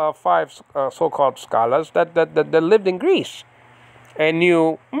the five so-called scholars that lived in Greece and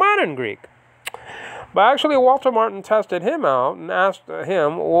knew modern Greek. But actually, Walter Martin tested him out and asked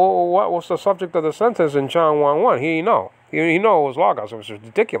him, well, what was the subject of the sentence in John 1:1? He didn't know. He didn't know it was Logos. It was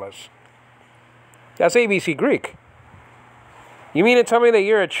ridiculous. That's ABC Greek. You mean to tell me that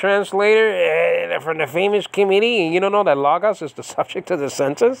you're a translator from the famous committee and you don't know that Logos is the subject of the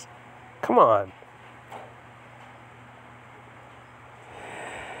sentence? Come on.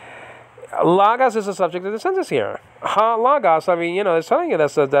 Logos is the subject of the sentence here. Logos, I mean, it's telling you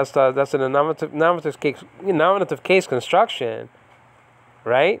that's an nominative case construction,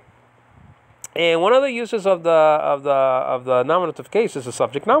 right? And one of the uses of the nominative case is the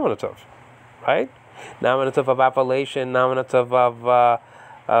subject nominative, right? Nominative of appellation, nominative of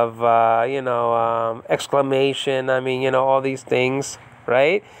exclamation. I mean, all these things,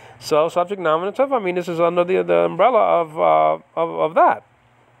 right? So subject nominative. I mean, this is under the umbrella of that.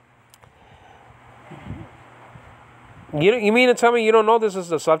 You mean to tell me you don't know this is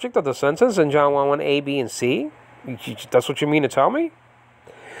the subject of the sentence in John 1:1 A, B, and C? That's what you mean to tell me?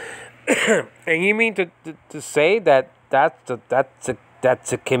 And you mean to say that's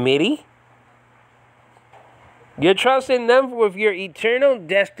a committee? You're trusting them with your eternal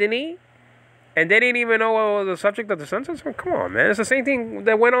destiny, and they didn't even know what was the subject of the sentence? Oh, come on, man. It's the same thing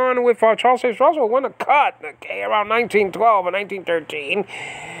that went on with Charles H. Russell when a cut, around 1912 or 1913.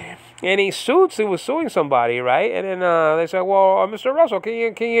 And he was suing somebody, right? And then they said, well, Mr. Russell, do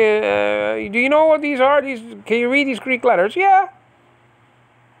you know what these are? Can you read these Greek letters? Yeah.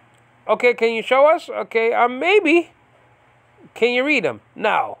 Okay, can you show us? Okay, maybe. Can you read them?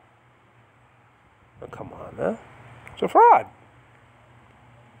 No. Oh, come on, man. It's a fraud.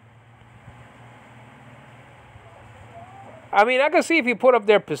 I mean, I can see if you put up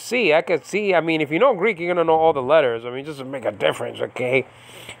there Psi, I could see, I mean, if you know Greek, you're going to know all the letters. I mean, just to make a difference, okay?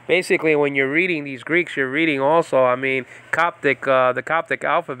 Basically, when you're reading these Greeks, you're reading also, I mean, the Coptic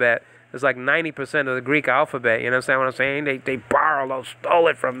alphabet is like 90% of the Greek alphabet. You understand what I'm saying? They stole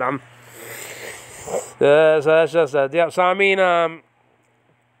it from them. So that's just, yeah. So, I mean, and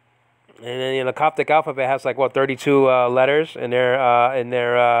then, the Coptic alphabet has like, 32 letters in their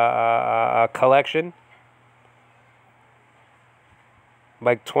collection.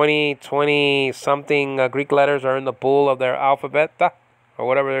 Like 20 something Greek letters are in the pool of their alphabet, or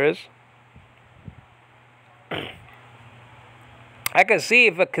whatever there is. I could see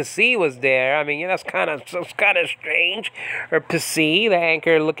if a Psi was there. I mean, that's kind of strange. Or Psi, the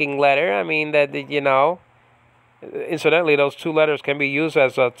anchor-looking letter. I mean, incidentally, those two letters can be used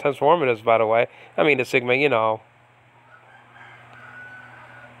as transformatives, by the way. I mean, the sigma,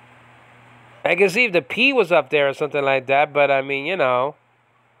 I could see if the P was up there or something like that, but I mean, it'll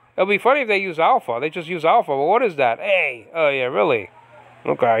be funny if they use alpha. They just use alpha. Well, what is that? A. Oh, yeah, really?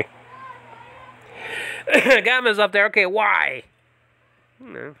 Okay. Gamma's up there. Okay, Y.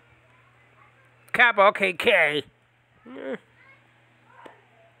 Kappa. Okay, K.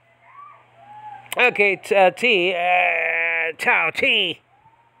 Okay, T. Tau, T.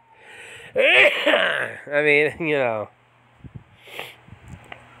 I mean,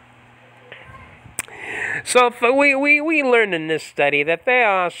 So we learned in this study that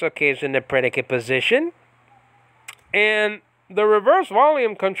theos occurs in the predicate position, and the reverse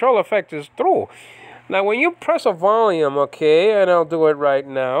volume control effect is true. Now, when you press a volume, okay, and I'll do it right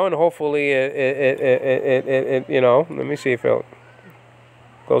now, and hopefully it let me see if it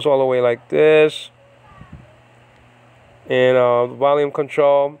goes all the way like this, and volume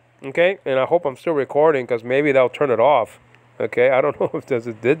control, okay, and I hope I'm still recording because maybe they'll turn it off, okay. I don't know if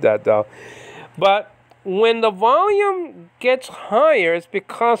it did that though, but when the volume gets higher, it's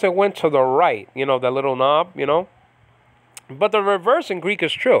because it went to the right, that little knob, But the reverse in Greek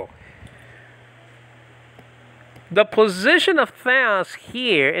is true. The position of theos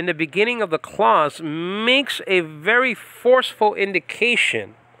here in the beginning of the clause makes a very forceful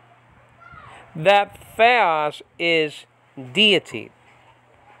indication that theos is deity.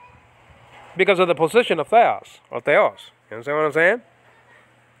 Because of the position of theos, or theos. You understand what I'm saying?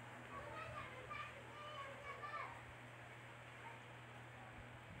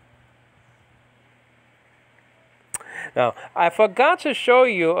 Now, I forgot to show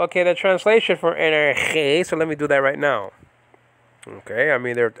you, okay, the translation for energy, so let me do that right now. Okay, I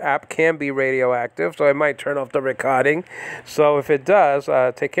mean, their app can be radioactive, so it might turn off the recording. So if it does,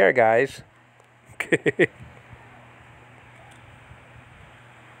 take care, guys.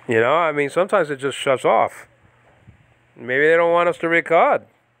 I mean, sometimes it just shuts off. Maybe they don't want us to record.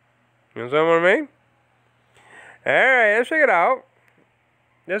 You understand what I mean? All right, let's check it out.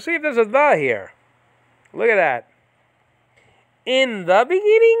 Let's see if there's a the here. Look at that. In the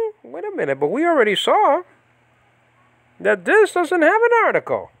beginning? Wait a minute, but we already saw that this doesn't have an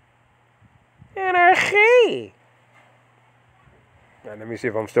article. Energie. Now, let me see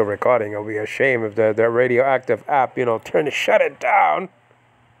if I'm still recording. I'll be ashamed if the radioactive app, shut it down.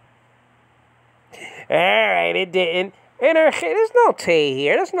 Alright, it didn't. Energie, there's no T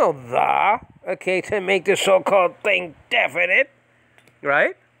here. There's no the. Okay, to make this so-called thing definite.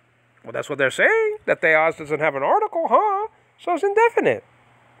 Right? Well, that's what they're saying. That theos doesn't have an article, huh? So it's indefinite.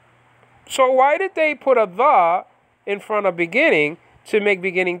 So why did they put a the in front of beginning to make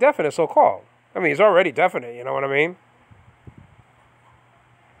beginning definite, so-called? I mean, it's already definite, you know what I mean?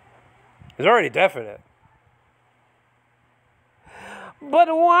 It's already definite. But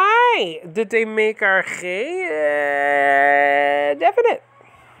why did they make arche definite?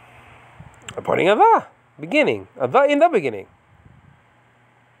 Putting a the, beginning, a the in the beginning.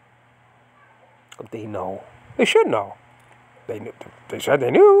 They know. They should know. They knew. They said they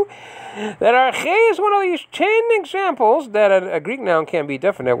knew that arche is one of these 10 examples that a Greek noun can be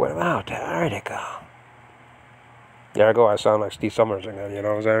definite without an article. There I go. I sound like Steve Summers again. You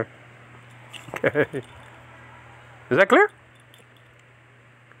know what I'm saying? Okay. Is that clear?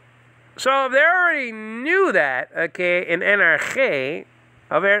 So if they already knew that, okay, in NRK,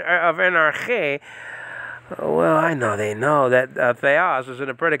 of NRK, well, I know they know that theos is in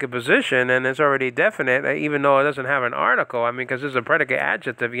a predicate position and it's already definite, even though it doesn't have an article. I mean, because it's a predicate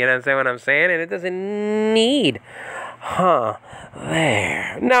adjective, you understand what I'm saying? And it doesn't need,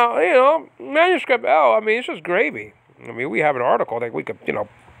 there. Now, manuscript L, I mean, it's just gravy. I mean, we have an article that we could,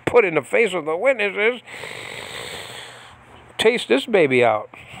 put in the face of the witnesses. Taste this baby out.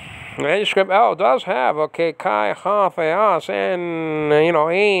 Manuscript L does have, okay, kai, ha, theos, and, ein,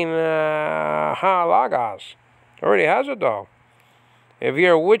 ha, logos. Already has it, though. If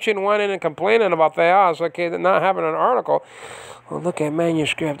you're witching, whining, and complaining about theos, okay, not having an article, well, look at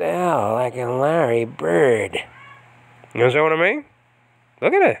manuscript L, like in Larry Bird. You understand what I mean?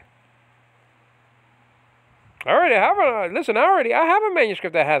 Look at it. I have a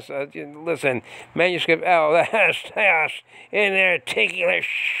manuscript that has, manuscript L that has theos in their particular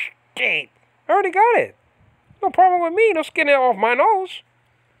state. I already got it. No problem with me. No skinning off my nose.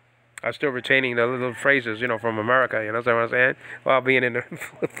 I'm still retaining the little phrases, from America. You know what I'm saying? While being in the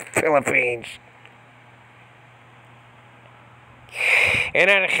Philippines.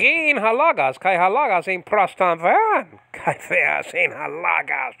 Energie halagas, kai halagas in prostan vean, kai theos in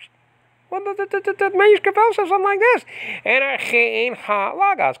halagas. Well, the manuscript L says something like this. Energie in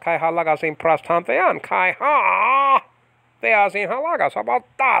halagas, kai halagas in prostan vean, kai ha theos in halagas. How about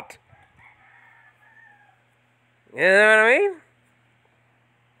that? You know what I mean?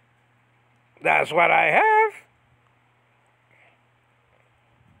 That's what I have.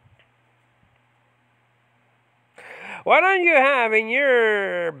 Why don't you have in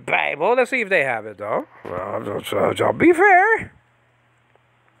your Bible? Let's see if they have it, though. Well, I'll be fair.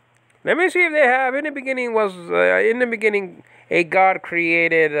 Let me see if they have. In the beginning a God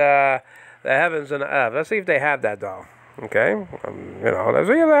created the heavens and the earth. Let's see if they have that, though. Okay, let's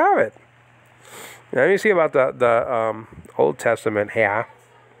see if they have it. Let me see about the Old Testament here.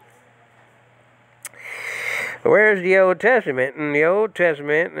 Where's the Old Testament? In the Old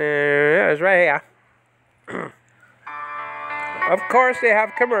Testament, it's right here. Of course, they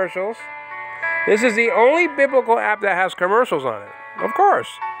have commercials. This is the only biblical app that has commercials on it. Of course.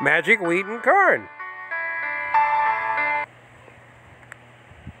 Magic Wheat and Corn.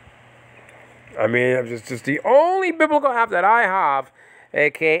 I mean, it's just the only biblical app that I have,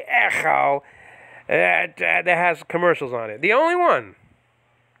 aka Echo, that has commercials on it. The only one.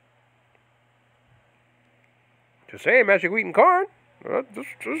 Just say Magic Wheat and Corn. I'm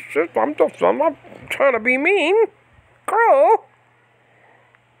not trying to be mean. Cruel.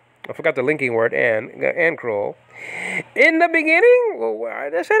 I forgot the linking word, and cruel. In the beginning, well,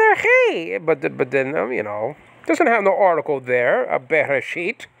 they said Archie, but then, doesn't have no article there, a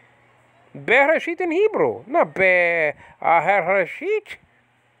Bereshit. Bereshit in Hebrew, not Bereshit.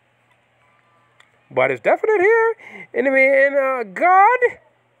 But it's definite here. And God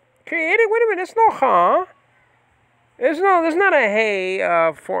created, wait a minute, it's no ha. There's not a hey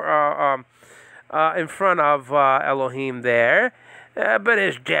in front of Elohim there. But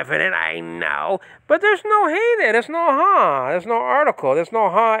it's definite, I know. But there's no hey there. There's no ha. There's no article. There's no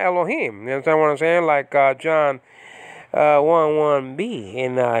ha Elohim. You understand what I'm saying? Like John 1:1b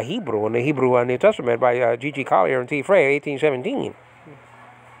in Hebrew, in the Hebrew New Testament by G.G. Collier and T. Frey, 1817.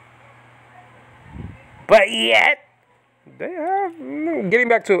 But yet, they have, getting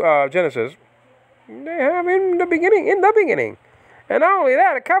back to Genesis, they have in the beginning. And not only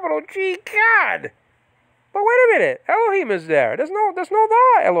that, a capital G, God. But wait a minute, Elohim is there. There's no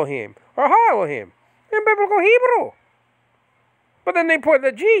the Elohim or Ha Elohim in biblical Hebrew. But then they put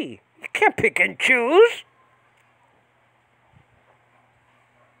the G. You can't pick and choose.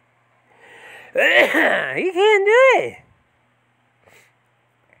 You can't do it.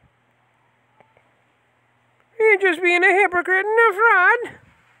 You're just being a hypocrite and a fraud.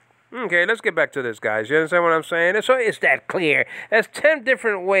 Okay, let's get back to this, guys. You understand what I'm saying? So it's that clear. There's 10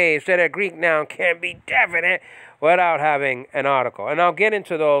 different ways that a Greek noun can be definite without having an article. And I'll get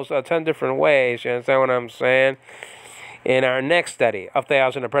into those 10 different ways, you understand what I'm saying, in our next study of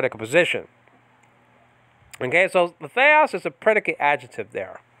theos in a predicate position. Okay, so the theos is a predicate adjective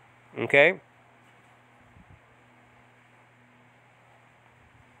there. Okay?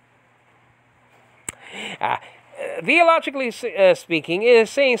 Theologically speaking, it is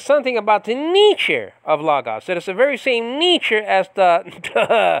saying something about the nature of Logos. That it's the very same nature as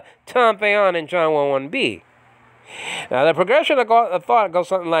the Tom Theon in John 1:1b. Now, the progression of thought goes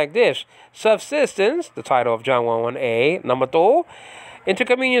something like this. Subsistence, the title of John 1:1a. Number 2,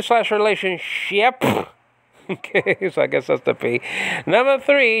 intercommunion/relationship. Okay, so I guess that's the P. Number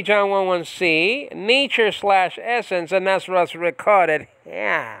 3, John 1:1c. Nature/essence, and that's what's recorded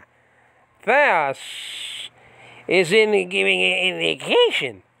here. Theos is in giving an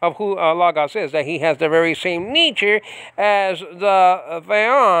indication of who Logos is, that he has the very same nature as the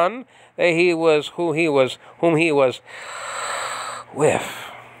Theon that whom he was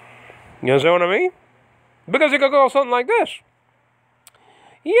with. You understand what I mean? Because it could go something like this.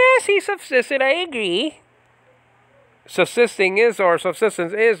 Yes, he subsisted, I agree. Subsistence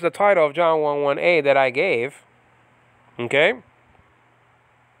is the title of John 1:1a that I gave. Okay?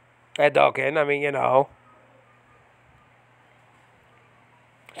 Edokin, I mean, you know.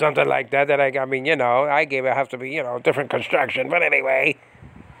 Something like that, I mean, you know, I gave it, have to be, you know, different construction. But anyway.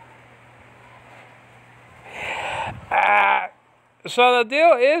 So the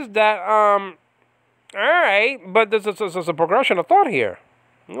deal is that, all right, but there's a progression of thought here.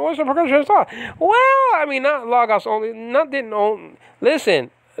 What's the progression of thought? Well, I mean, not Logos only,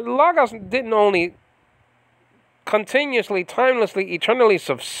 listen, Logos didn't only continuously, timelessly, eternally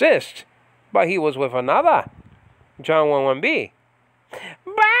subsist, but he was with another. John 1:1b.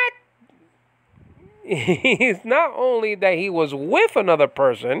 But it's not only that he was with another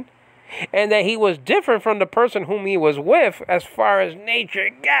person and that he was different from the person whom he was with as far as nature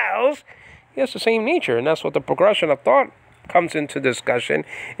goes, he has the same nature, and that's what the progression of thought comes into discussion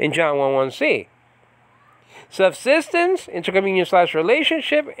in John 1:1c. Subsistence,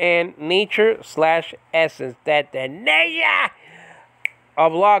 intercommunion/relationship, and nature/essence. That the nature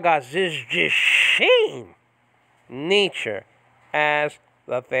of Logos is just same nature as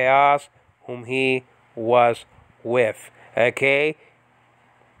the theos whom he was with. Okay?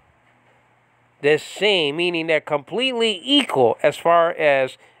 The same, meaning they're completely equal as far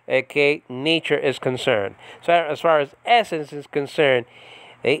as, okay, nature is concerned. So as far as essence is concerned,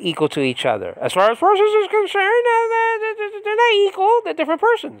 they're equal to each other. As far as persons is concerned, they're not equal. They're different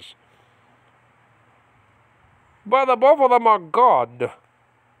persons. But the both of them are God.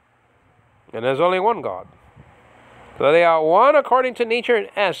 And there's only one God. So they are one according to nature and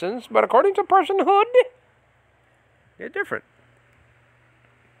essence, but according to personhood, they're different.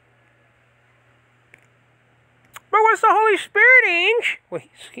 But what's the Holy Spirit, Ange? Well,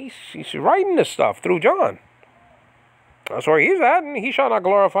 he's writing this stuff through John. That's where he's at, and he shall not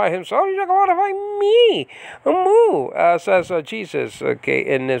glorify himself, he shall glorify me. Says Jesus, okay,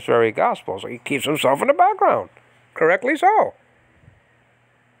 in this very gospel. So he keeps himself in the background. Correctly so.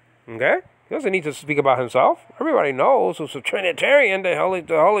 Okay? He doesn't need to speak about himself. Everybody knows who's a Trinitarian, the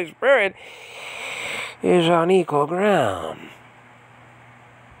Holy Spirit is on equal ground.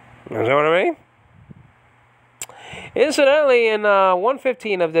 You know what I mean? Incidentally, in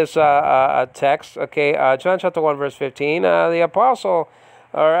 1:15 of this text, okay, John chapter 1, verse 15, the apostle,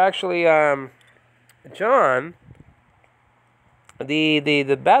 or actually John,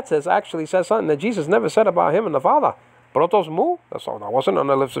 the Baptist actually says something that Jesus never said about him and the Father. Protos mu, that wasn't on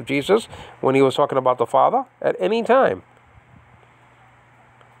the lips of Jesus when he was talking about the Father at any time.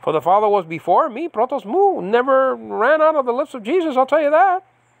 For the Father was before me, protos mu, never ran out of the lips of Jesus, I'll tell you that.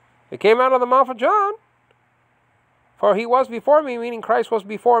 It came out of the mouth of John. For he was before me, meaning Christ was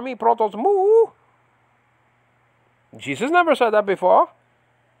before me, protos mu. Jesus never said that before.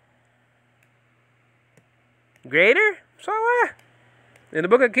 Greater? So what? In the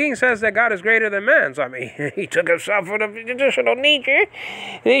book of Kings says that God is greater than man. So, I mean, he took himself for the traditional nature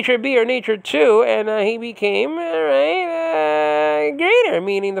B or nature 2, and he became, greater,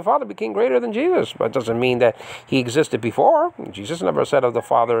 meaning the Father became greater than Jesus. But it doesn't mean that he existed before. Jesus never said of the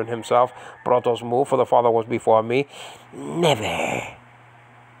Father and himself, protos mu, for the Father was before me. Never.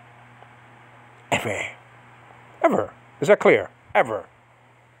 Ever. Ever. Is that clear? Ever.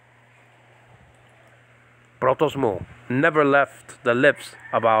 Protos mu. Never left the lips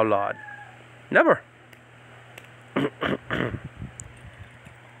of our Lord. Never.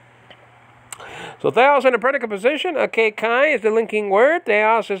 So theos in the predicate position. Okay, kai is the linking word.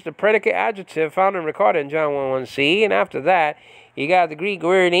 Theos is the predicate adjective found and recorded in John 1:1c. And after that, you got the Greek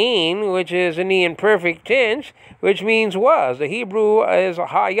word in, which is in the imperfect tense, which means was. The Hebrew is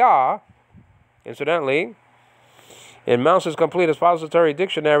haya. Incidentally, in Mouse's complete expository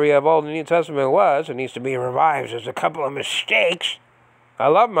dictionary of Old and New Testament was, it needs to be revised. There's a couple of mistakes. I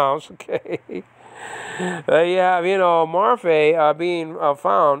love Mouse. Okay. You have, Marphe being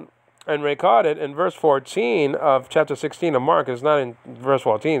found and recorded in verse 14 of chapter 16 of Mark. It's not in verse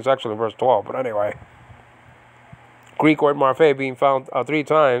 14, it's actually in verse 12. But anyway, Greek word Marphe being found 3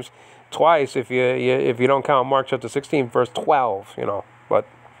 times, twice if you don't count Mark chapter 16, verse 12, But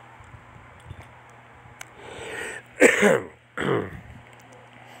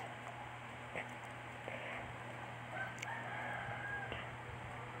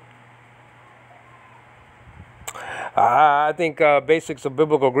I think Basics of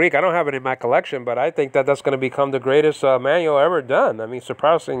Biblical Greek, I don't have it in my collection, but I think that's going to become the greatest manual ever done. I mean,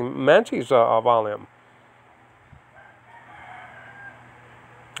 surpassing Manchi's volume.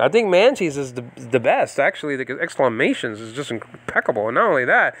 I think Manchi's is the best. Actually, the exclamations is just impeccable. And not only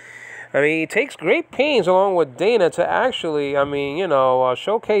that, I mean, he takes great pains along with Dana to actually,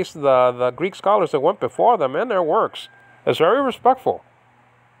 showcase the Greek scholars that went before them and their works. It's very respectful.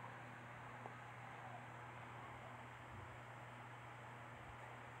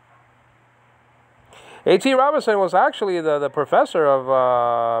 A.T. Robinson was actually the professor of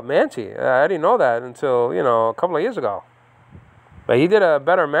Manchi. I didn't know that until, a couple of years ago. But he did a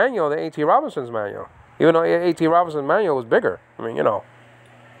better manual than A.T. Robinson's manual. Even though A.T. Robinson's manual was bigger. I mean, And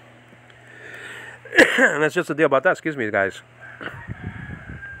that's just the deal about that. Excuse me, guys.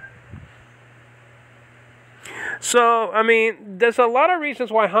 So, I mean, there's a lot of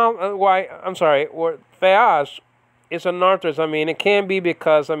reasons why theos is anarthros. I mean, it can be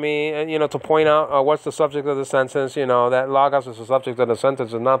because, to point out what's the subject of the sentence, that logos is the subject of the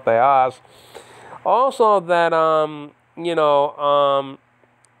sentence and not theos. Also that,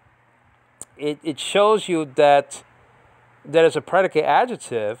 it shows you that it's a predicate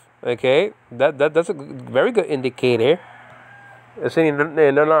adjective, okay? That's a very good indicator. It's in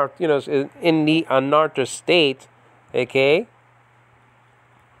the anarthros state, okay?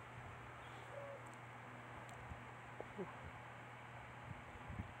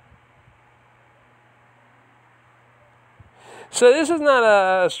 So this is not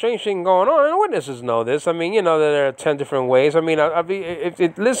a strange thing going on, and witnesses know this. I mean, that there are 10 different ways. I mean, if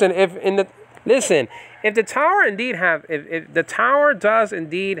the tower if the tower does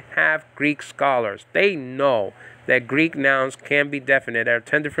indeed have Greek scholars, they know that Greek nouns can be definite. There are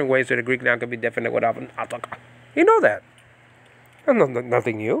 10 different ways that a Greek noun can be definite without an ataka. You know that.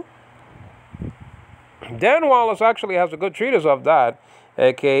 Nothing new. Dan Wallace actually has a good treatise of that.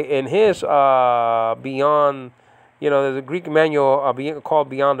 Okay, in his Beyond. There's a Greek manual called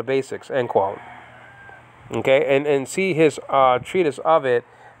Beyond the Basics, end quote. Okay, and see his treatise of it,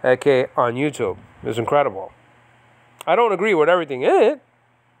 okay, on YouTube. It's incredible. I don't agree with everything in it.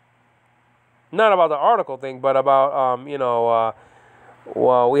 Not about the article thing, but about, we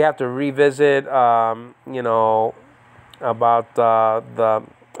have to revisit, about the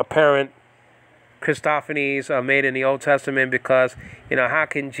apparent Christophanies made in the Old Testament, because how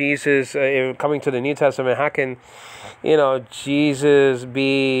can Jesus coming to the New Testament, how can Jesus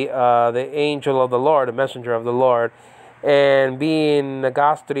be the angel of the Lord, the messenger of the Lord, and being the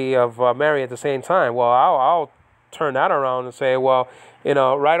gastri of Mary at the same time? Well, I'll turn that around and say, well,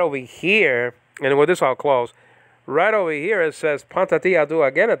 right over here, and with this I'll close, right over here it says pantati adu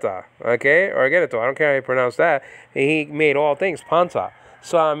agenita, okay, or agenito, I don't care how you pronounce that. He made all things panta.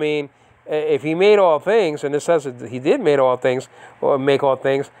 So I mean, if he made all things, and it says that he did make all things, or make all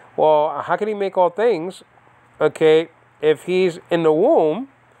things, well, how can he make all things, okay, if he's in the womb,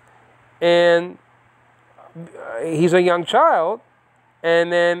 and he's a young child,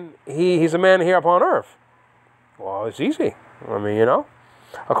 and then he's a man here upon earth? Well, it's easy. I mean,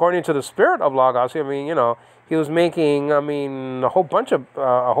 according to the spirit of Logos, I mean, he was making, a whole bunch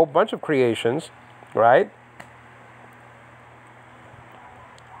of creations, right?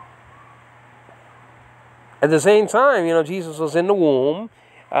 At the same time, Jesus was in the womb.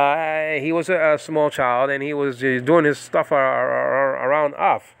 He was a small child, and he was doing his stuff around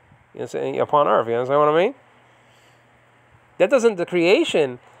Earth, upon Earth. You understand what I mean? That doesn't, the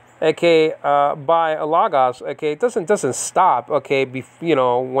creation, okay, by Logos, okay, it doesn't stop, okay,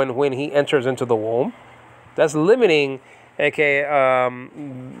 when he enters into the womb. That's limiting, okay,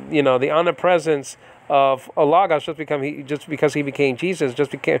 the omnipresence of Logos just because he became Jesus,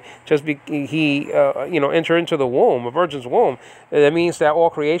 he entered into the womb, a virgin's womb. That means that all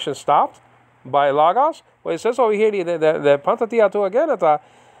creation stopped by Logos. Well, it says over here that Pantatia tu agenata,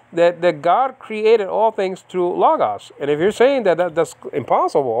 that God created all things through Logos. And if you're saying that's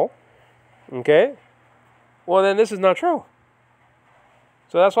impossible, okay, well then this is not true.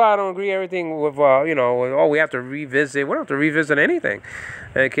 So that's why I don't agree everything with, we have to revisit. We don't have to revisit anything,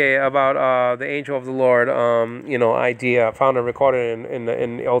 okay, about the angel of the Lord, idea found and recorded in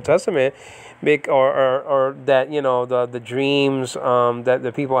the Old Testament, or that, the dreams that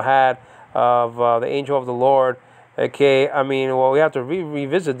the people had of the angel of the Lord, okay. I mean, well, we have to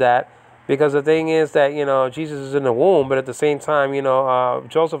revisit that, because the thing is that, Jesus is in the womb, but at the same time,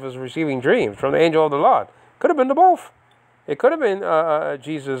 Joseph is receiving dreams from the angel of the Lord. Could have been to both. It could have been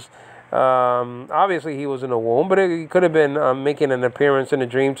Jesus. Obviously, he was in the womb, but it could have been making an appearance in a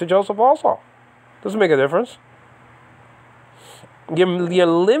dream to Joseph also. Doesn't make a difference. You're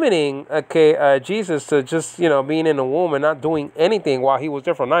limiting, Jesus to just, being in the womb and not doing anything while he was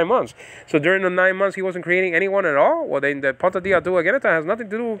there for 9 months. So during the 9 months, he wasn't creating anyone at all? Well, then the Pantatia tu agenata has nothing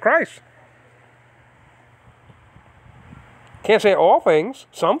to do with Christ. Can't say all things,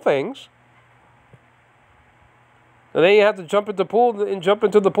 some things. And then you have to jump into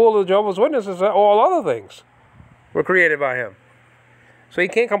the pool of Jehovah's Witnesses. All other things were created by him. So he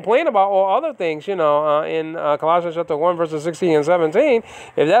can't complain about all other things, in Colossians chapter 1, verses 16 and 17.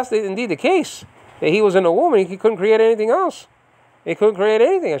 If that's indeed the case, that he was in the womb and he couldn't create anything else. He couldn't create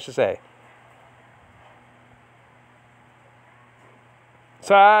anything, I should say.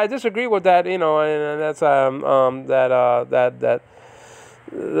 So I disagree with that, and that's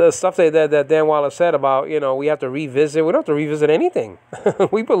the stuff that Dan Wallace said about, we have to revisit. We don't have to revisit anything.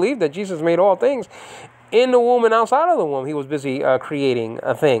 We believe that Jesus made all things in the womb and outside of the womb. He was busy creating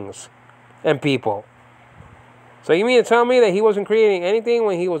things and people. So you mean to tell me that he wasn't creating anything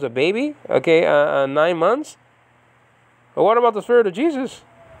when he was a baby? 9 months? But what about the Spirit of Jesus?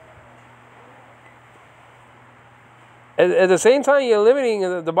 At the same time, you're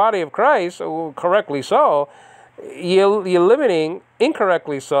limiting the body of Christ, correctly so. You're limiting,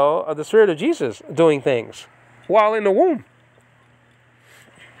 incorrectly so, the Spirit of Jesus doing things while in the womb.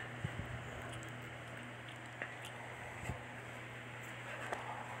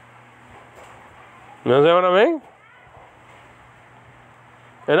 You understand what I mean?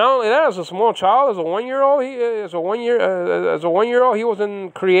 And not only that, as a small child, as a 1-year-old, as a 1-year-old, he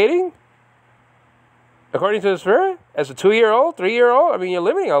wasn't creating, according to the Spirit. As a 2-year-old, 3-year-old, I mean, you're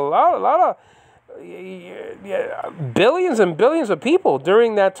limiting a lot of billions and billions of people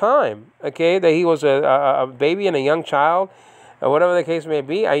during that time, okay, that he was a baby and a young child, or whatever the case may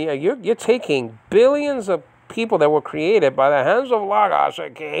be. You're taking billions of people that were created by the hands of Logos,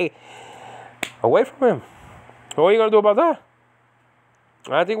 okay, away from him. What are you going to do about that?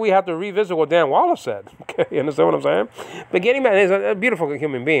 I think we have to revisit what Dan Wallace said. Okay, you understand what I'm saying? But getting back, he's a beautiful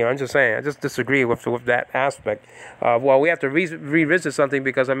human being. I'm just saying. I just disagree with that aspect. We have to revisit something,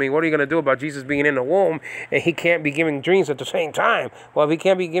 because, I mean, what are you going to do about Jesus being in the womb and he can't be giving dreams at the same time? Well, if he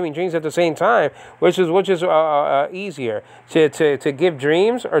can't be giving dreams at the same time, which is easier, to give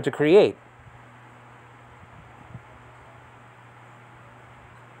dreams or to create?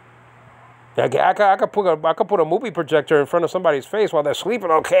 I could put a movie projector in front of somebody's face while they're sleeping,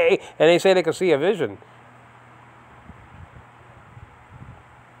 okay, and they say they can see a vision.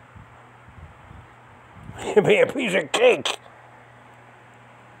 It'd be a piece of cake.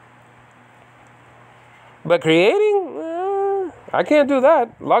 But creating? I can't do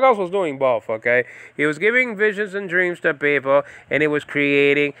that. Logos was doing both, okay? He was giving visions and dreams to people, and he was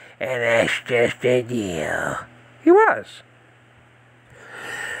creating, and that's just the deal. He was.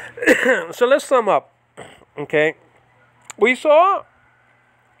 So let's sum up, okay? We saw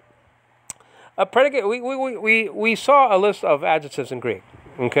a predicate. We saw a list of adjectives in Greek,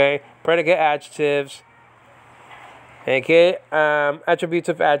 okay? Predicate adjectives, okay?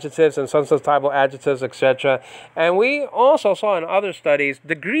 Attributive adjectives and substantival adjectives, etc. And we also saw in other studies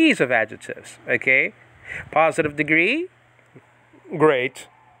degrees of adjectives, okay? Positive degree, great.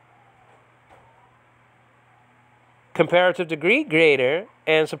 Comparative degree, greater,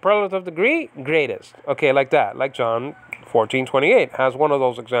 and superlative degree, greatest. Okay, like that. Like John 14:28 has one of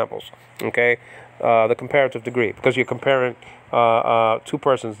those examples. Okay, the comparative degree, because you're comparing two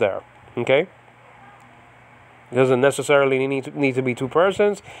persons there. Okay. It doesn't necessarily need to be two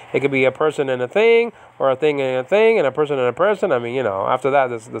persons. It could be a person and a thing, or a thing and a thing, and a person and a person. I mean, you know, after that,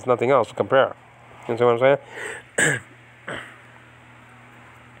 there's nothing else to compare. You see what I'm saying?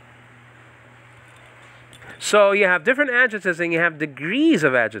 So you have different adjectives and you have degrees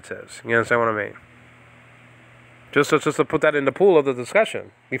of adjectives. You understand what I mean? Just to put that in the pool of the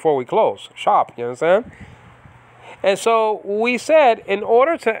discussion before we close shop. You understand? And so we said, in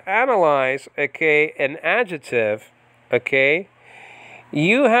order to analyze, okay, an adjective, okay,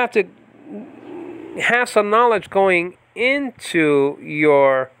 you have to have some knowledge going into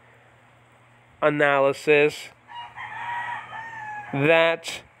your analysis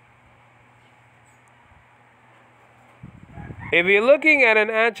that if you're looking at an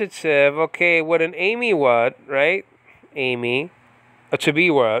adjective, okay, with an Amy word, right? Amy, a to be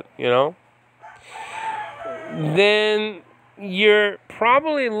word, you know, then you're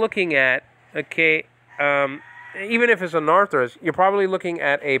probably looking at, okay, even if it's an arthrus, you're probably looking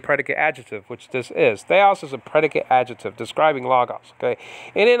at a predicate adjective, which this is. Theos is a predicate adjective describing logos, okay?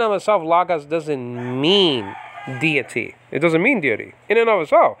 In and of itself, logos doesn't mean deity. It doesn't mean deity in and of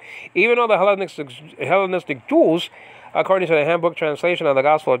itself. Even though the Hellenistic Jews, according to the Handbook translation of the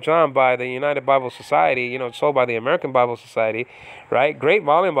Gospel of John by the United Bible Society, you know, it's sold by the American Bible Society, right? Great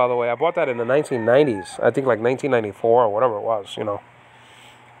volume, by the way. I bought that in the 1990s. I think like 1994 or whatever it was, you know.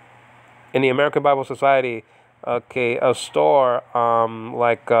 In the American Bible Society, okay, a store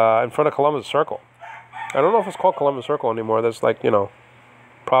in front of Columbus Circle. I don't know if it's called Columbus Circle anymore. There's like, you know,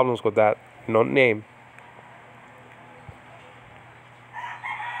 problems with that, you know, name.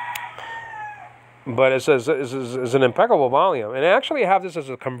 But it says it's an impeccable volume. And I actually have this as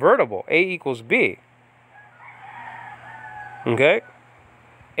a convertible. A equals B. Okay?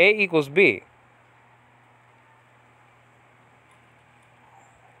 A equals B.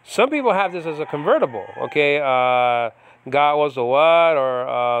 Some people have this as a convertible. Okay? God was the Word,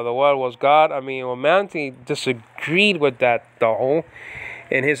 or the Word was God. I mean, Manti disagreed with that, though,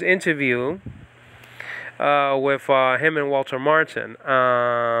 in his interview with him and Walter Martin,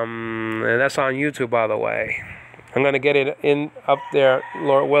 and that's on YouTube, by the way. I'm gonna get it up there,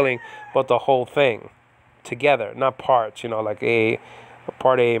 Lord willing, but the whole thing together, not parts. You know, like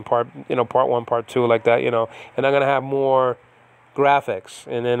part A and part 1, part 2, like that. You know, and I'm gonna have more graphics,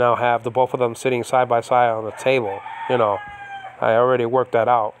 and then I'll have the both of them sitting side by side on the table. You know, I already worked that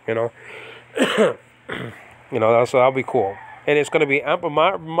out. You know, that'll be cool. And it's going to be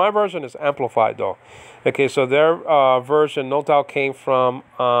my version is amplified, though. Okay, so their version no doubt came from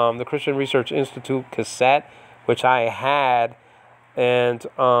the Christian Research Institute cassette, which I had, and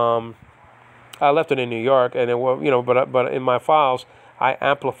I left it in New York, and but in my files I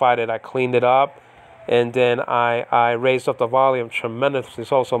amplified it, I cleaned it up, and then I raised up the volume tremendously.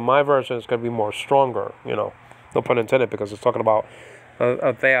 So my version is going to be more stronger, you know, no pun intended, because it's talking about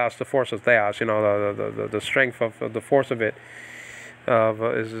theos, the force of theos, you know, the strength of the force of it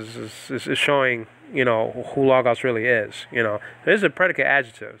is showing, you know, who logos really is. You know, there's a predicate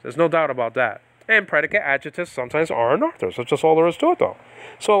adjective. There's no doubt about that. And predicate adjectives sometimes are an author. That's just all there is to it, though.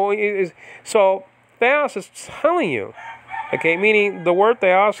 So theos is telling you, okay, meaning the word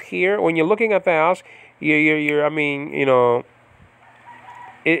theos here, when you're looking at theos, you're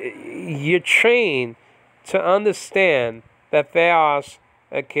trained to understand that theos,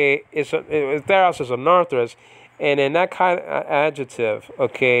 okay, theos is an arthrus, and in that kind of adjective,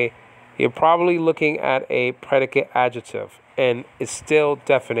 okay, you're probably looking at a predicate adjective, and it's still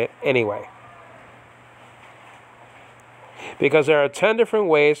definite anyway. Because there are 10 different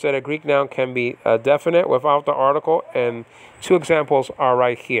ways that a Greek noun can be definite without the article, and 2 examples are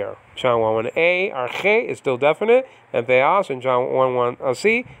right here. John 1:1a, arche, is still definite, and theos in John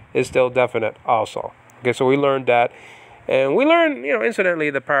 1:1c is still definite also. Okay, so we learned that. And we learned, you know,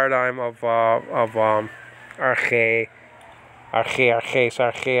 incidentally, the paradigm of arche,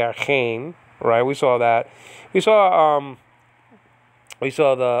 archein, right? We saw that. We saw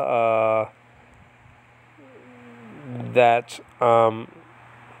the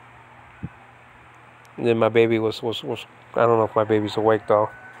then my baby was I don't know if my baby's awake though.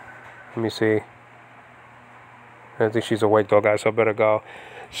 Let me see. I think she's awake though, guys, so I better go.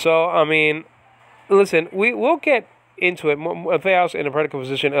 So I mean, listen, we'll get into it, theos in a predicate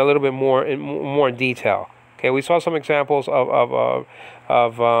position, a little bit more in more detail. Okay, we saw some examples of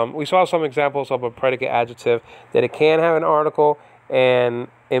a predicate adjective that it can have an article and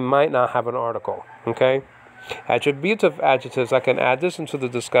it might not have an article. Okay, attributive adjectives, I can add this into the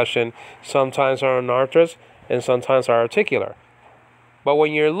discussion, sometimes are anarthrous and sometimes are articular. But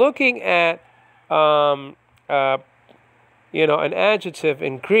when you're looking at an adjective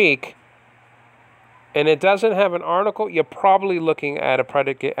in Greek, and it doesn't have an article, you're probably looking at a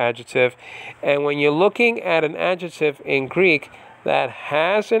predicate adjective. And when you're looking at an adjective in Greek that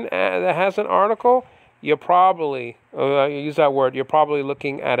has an article, you're probably, you use that word, you're probably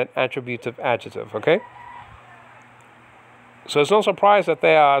looking at an attributive adjective, okay? So it's no surprise that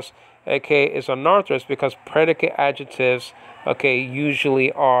theos, okay, is anarthrous, because predicate adjectives, okay,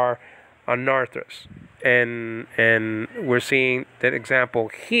 usually are anarthrous. And we're seeing that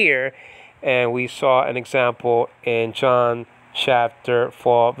example here, and we saw an example in John chapter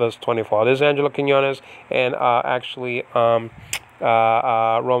 4, verse 24. This is Angelo Quinones, and actually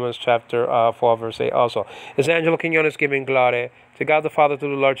Romans chapter 4, verse 8 also. This is Angelo Quinones giving glory to God the Father,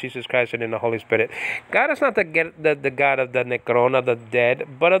 through the Lord Jesus Christ, and in the Holy Spirit. God is not the God of the necrona, the dead,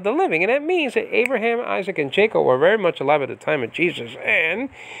 but of the living. And that means that Abraham, Isaac, and Jacob were very much alive at the time of Jesus. And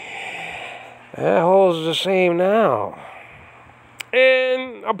that holds the same now.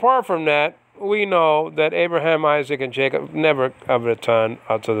 And apart from that, we know that Abraham, Isaac, and Jacob never have returned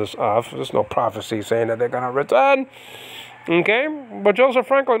to this earth. There's no prophecy saying that they're going to return. Okay? But Joseph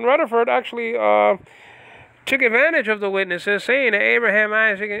Franklin Rutherford actually took advantage of the witnesses saying that Abraham,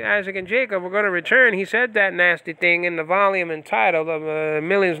 Isaac, and Jacob were going to return. He said that nasty thing in the volume entitled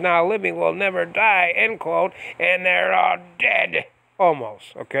Millions Now Living Will Never Die, end quote, and they're all dead.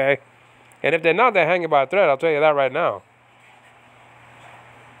 Almost, okay? And if they're not, they're hanging by a thread. I'll tell you that right now.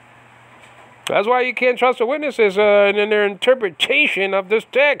 That's why you can't trust the witnesses in their interpretation of this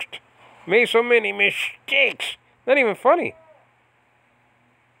text. Made so many mistakes. Not even funny.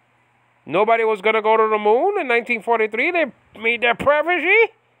 Nobody was going to go to the moon in 1943. They made their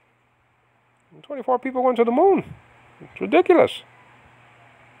prophecy. 24 people went to the moon. It's ridiculous.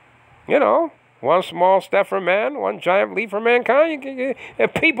 You know, one small step for man, one giant leap for mankind. You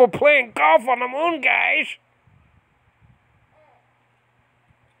have people playing golf on the moon, guys.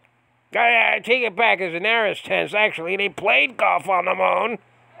 I take it back as an aorist tense. Actually, they played golf on the moon.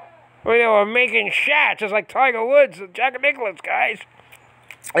 I mean, they were making shots, just like Tiger Woods and Jack Nicklaus, guys.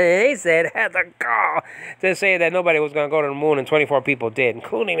 And he said, had the call to say that nobody was going to go to the moon, and 24 people did,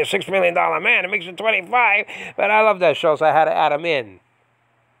 including the $6 million man. It makes it 25, but I love that show, so I had to add him in.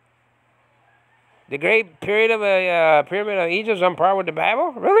 The great period of Pyramid of Egypt is on par with the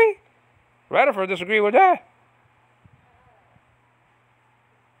Bible? Really? Rutherford disagreed with that.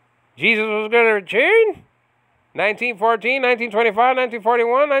 Jesus was going to return? 1914, 1925,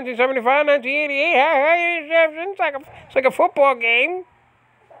 1941, 1975, 1988. It's like a football game.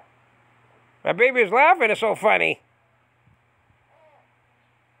 My baby is laughing. It's so funny.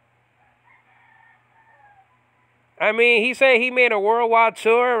 I mean, he said he made a worldwide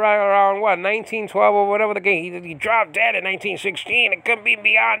tour right around, what, 1912 or whatever the game. He dropped dead in 1916. It couldn't be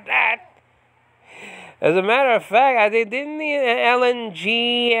beyond that. As a matter of fact, I think, didn't the Ellen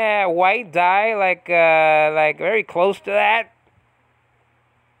G. White die like very close to that?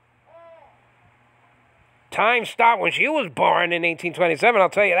 Time stopped when she was born in 1827, I'll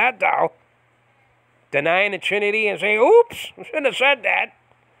tell you that, though. Denying the Trinity and saying, oops, I shouldn't have said that.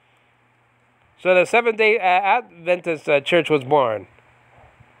 So the Seventh-day Adventist church was born.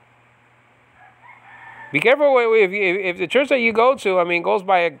 Be careful if the church that you go to, I mean, goes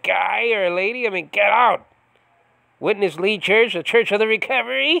by a guy or a lady, I mean, get out. Witness Lee Church, the Church of the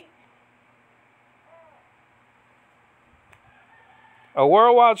Recovery. A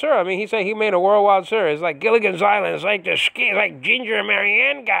worldwide tour. I mean, he said he made a worldwide tour. It's like Gilligan's Island. It's like it's like Ginger and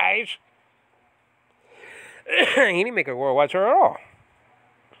Marianne, guys. He didn't make a worldwide tour at all.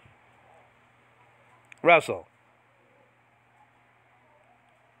 Russell.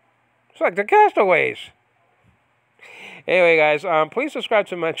 It's like the Castaways. Anyway, guys, please subscribe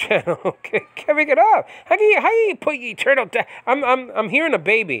to my channel. Okay, can we get up? How can you put eternal death? I'm hearing a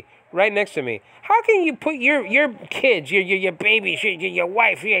baby right next to me. How can you put your kids, your babies, your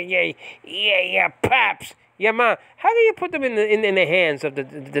wife, your paps, your mom? How can you put them in the hands of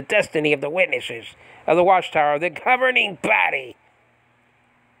the destiny of the witnesses of the Watchtower, the governing body?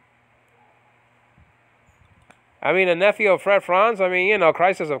 I mean, a nephew of Fred Franz. I mean, you know,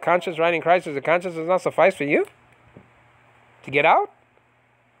 crisis of conscience, writing crisis of conscience does not suffice for you to get out.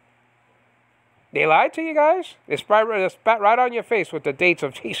 They lied to you guys. They spat right on your face with the dates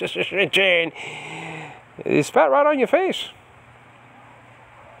of Jesus' return. They spat right on your face.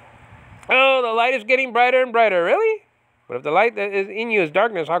 Oh, the light is getting brighter and brighter. Really? But if the light that is in you is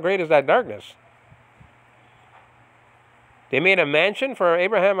darkness, how great is that darkness? They made a mansion for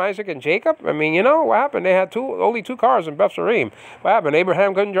Abraham, Isaac, and Jacob. I mean, you know, what happened? They had only two cars in Bethsarim. What happened?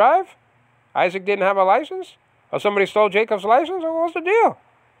 Abraham couldn't drive? Isaac didn't have a license? Or somebody stole Jacob's license? Or what was the deal?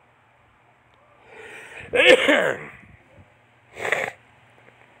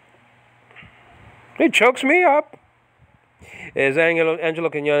 It chokes me up. Is Angelo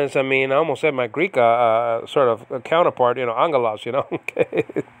Quinones. I mean, I almost said my Greek sort of counterpart, Angelos, Okay.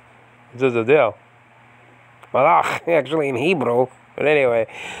 This is the deal. Malach, actually in Hebrew. But anyway,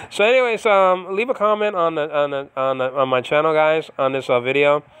 leave a comment on my channel, guys, on this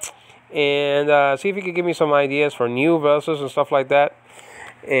video, and see if you could give me some ideas for new verses and stuff like that,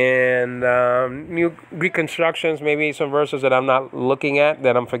 and new Greek constructions, maybe some verses that I'm not looking at,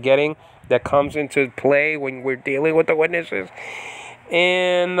 that I'm forgetting, that comes into play when we're dealing with the witnesses,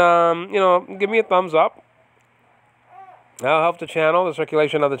 and give me a thumbs up. That'll help the channel, the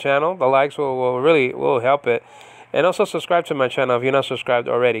circulation of the channel. The likes will really help it. And also subscribe to my channel if you're not subscribed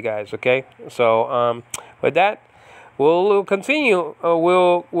already, guys. Okay. So with that, we'll continue.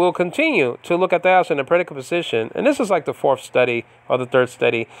 We'll continue to look at the house in the predicate position. And this is like the fourth study or the third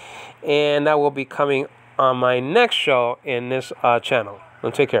study, and that will be coming on my next show in this channel.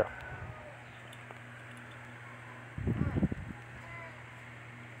 And take care.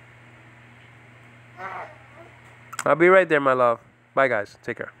 I'll be right there, my love. Bye, guys.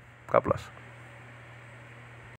 Take care. God bless.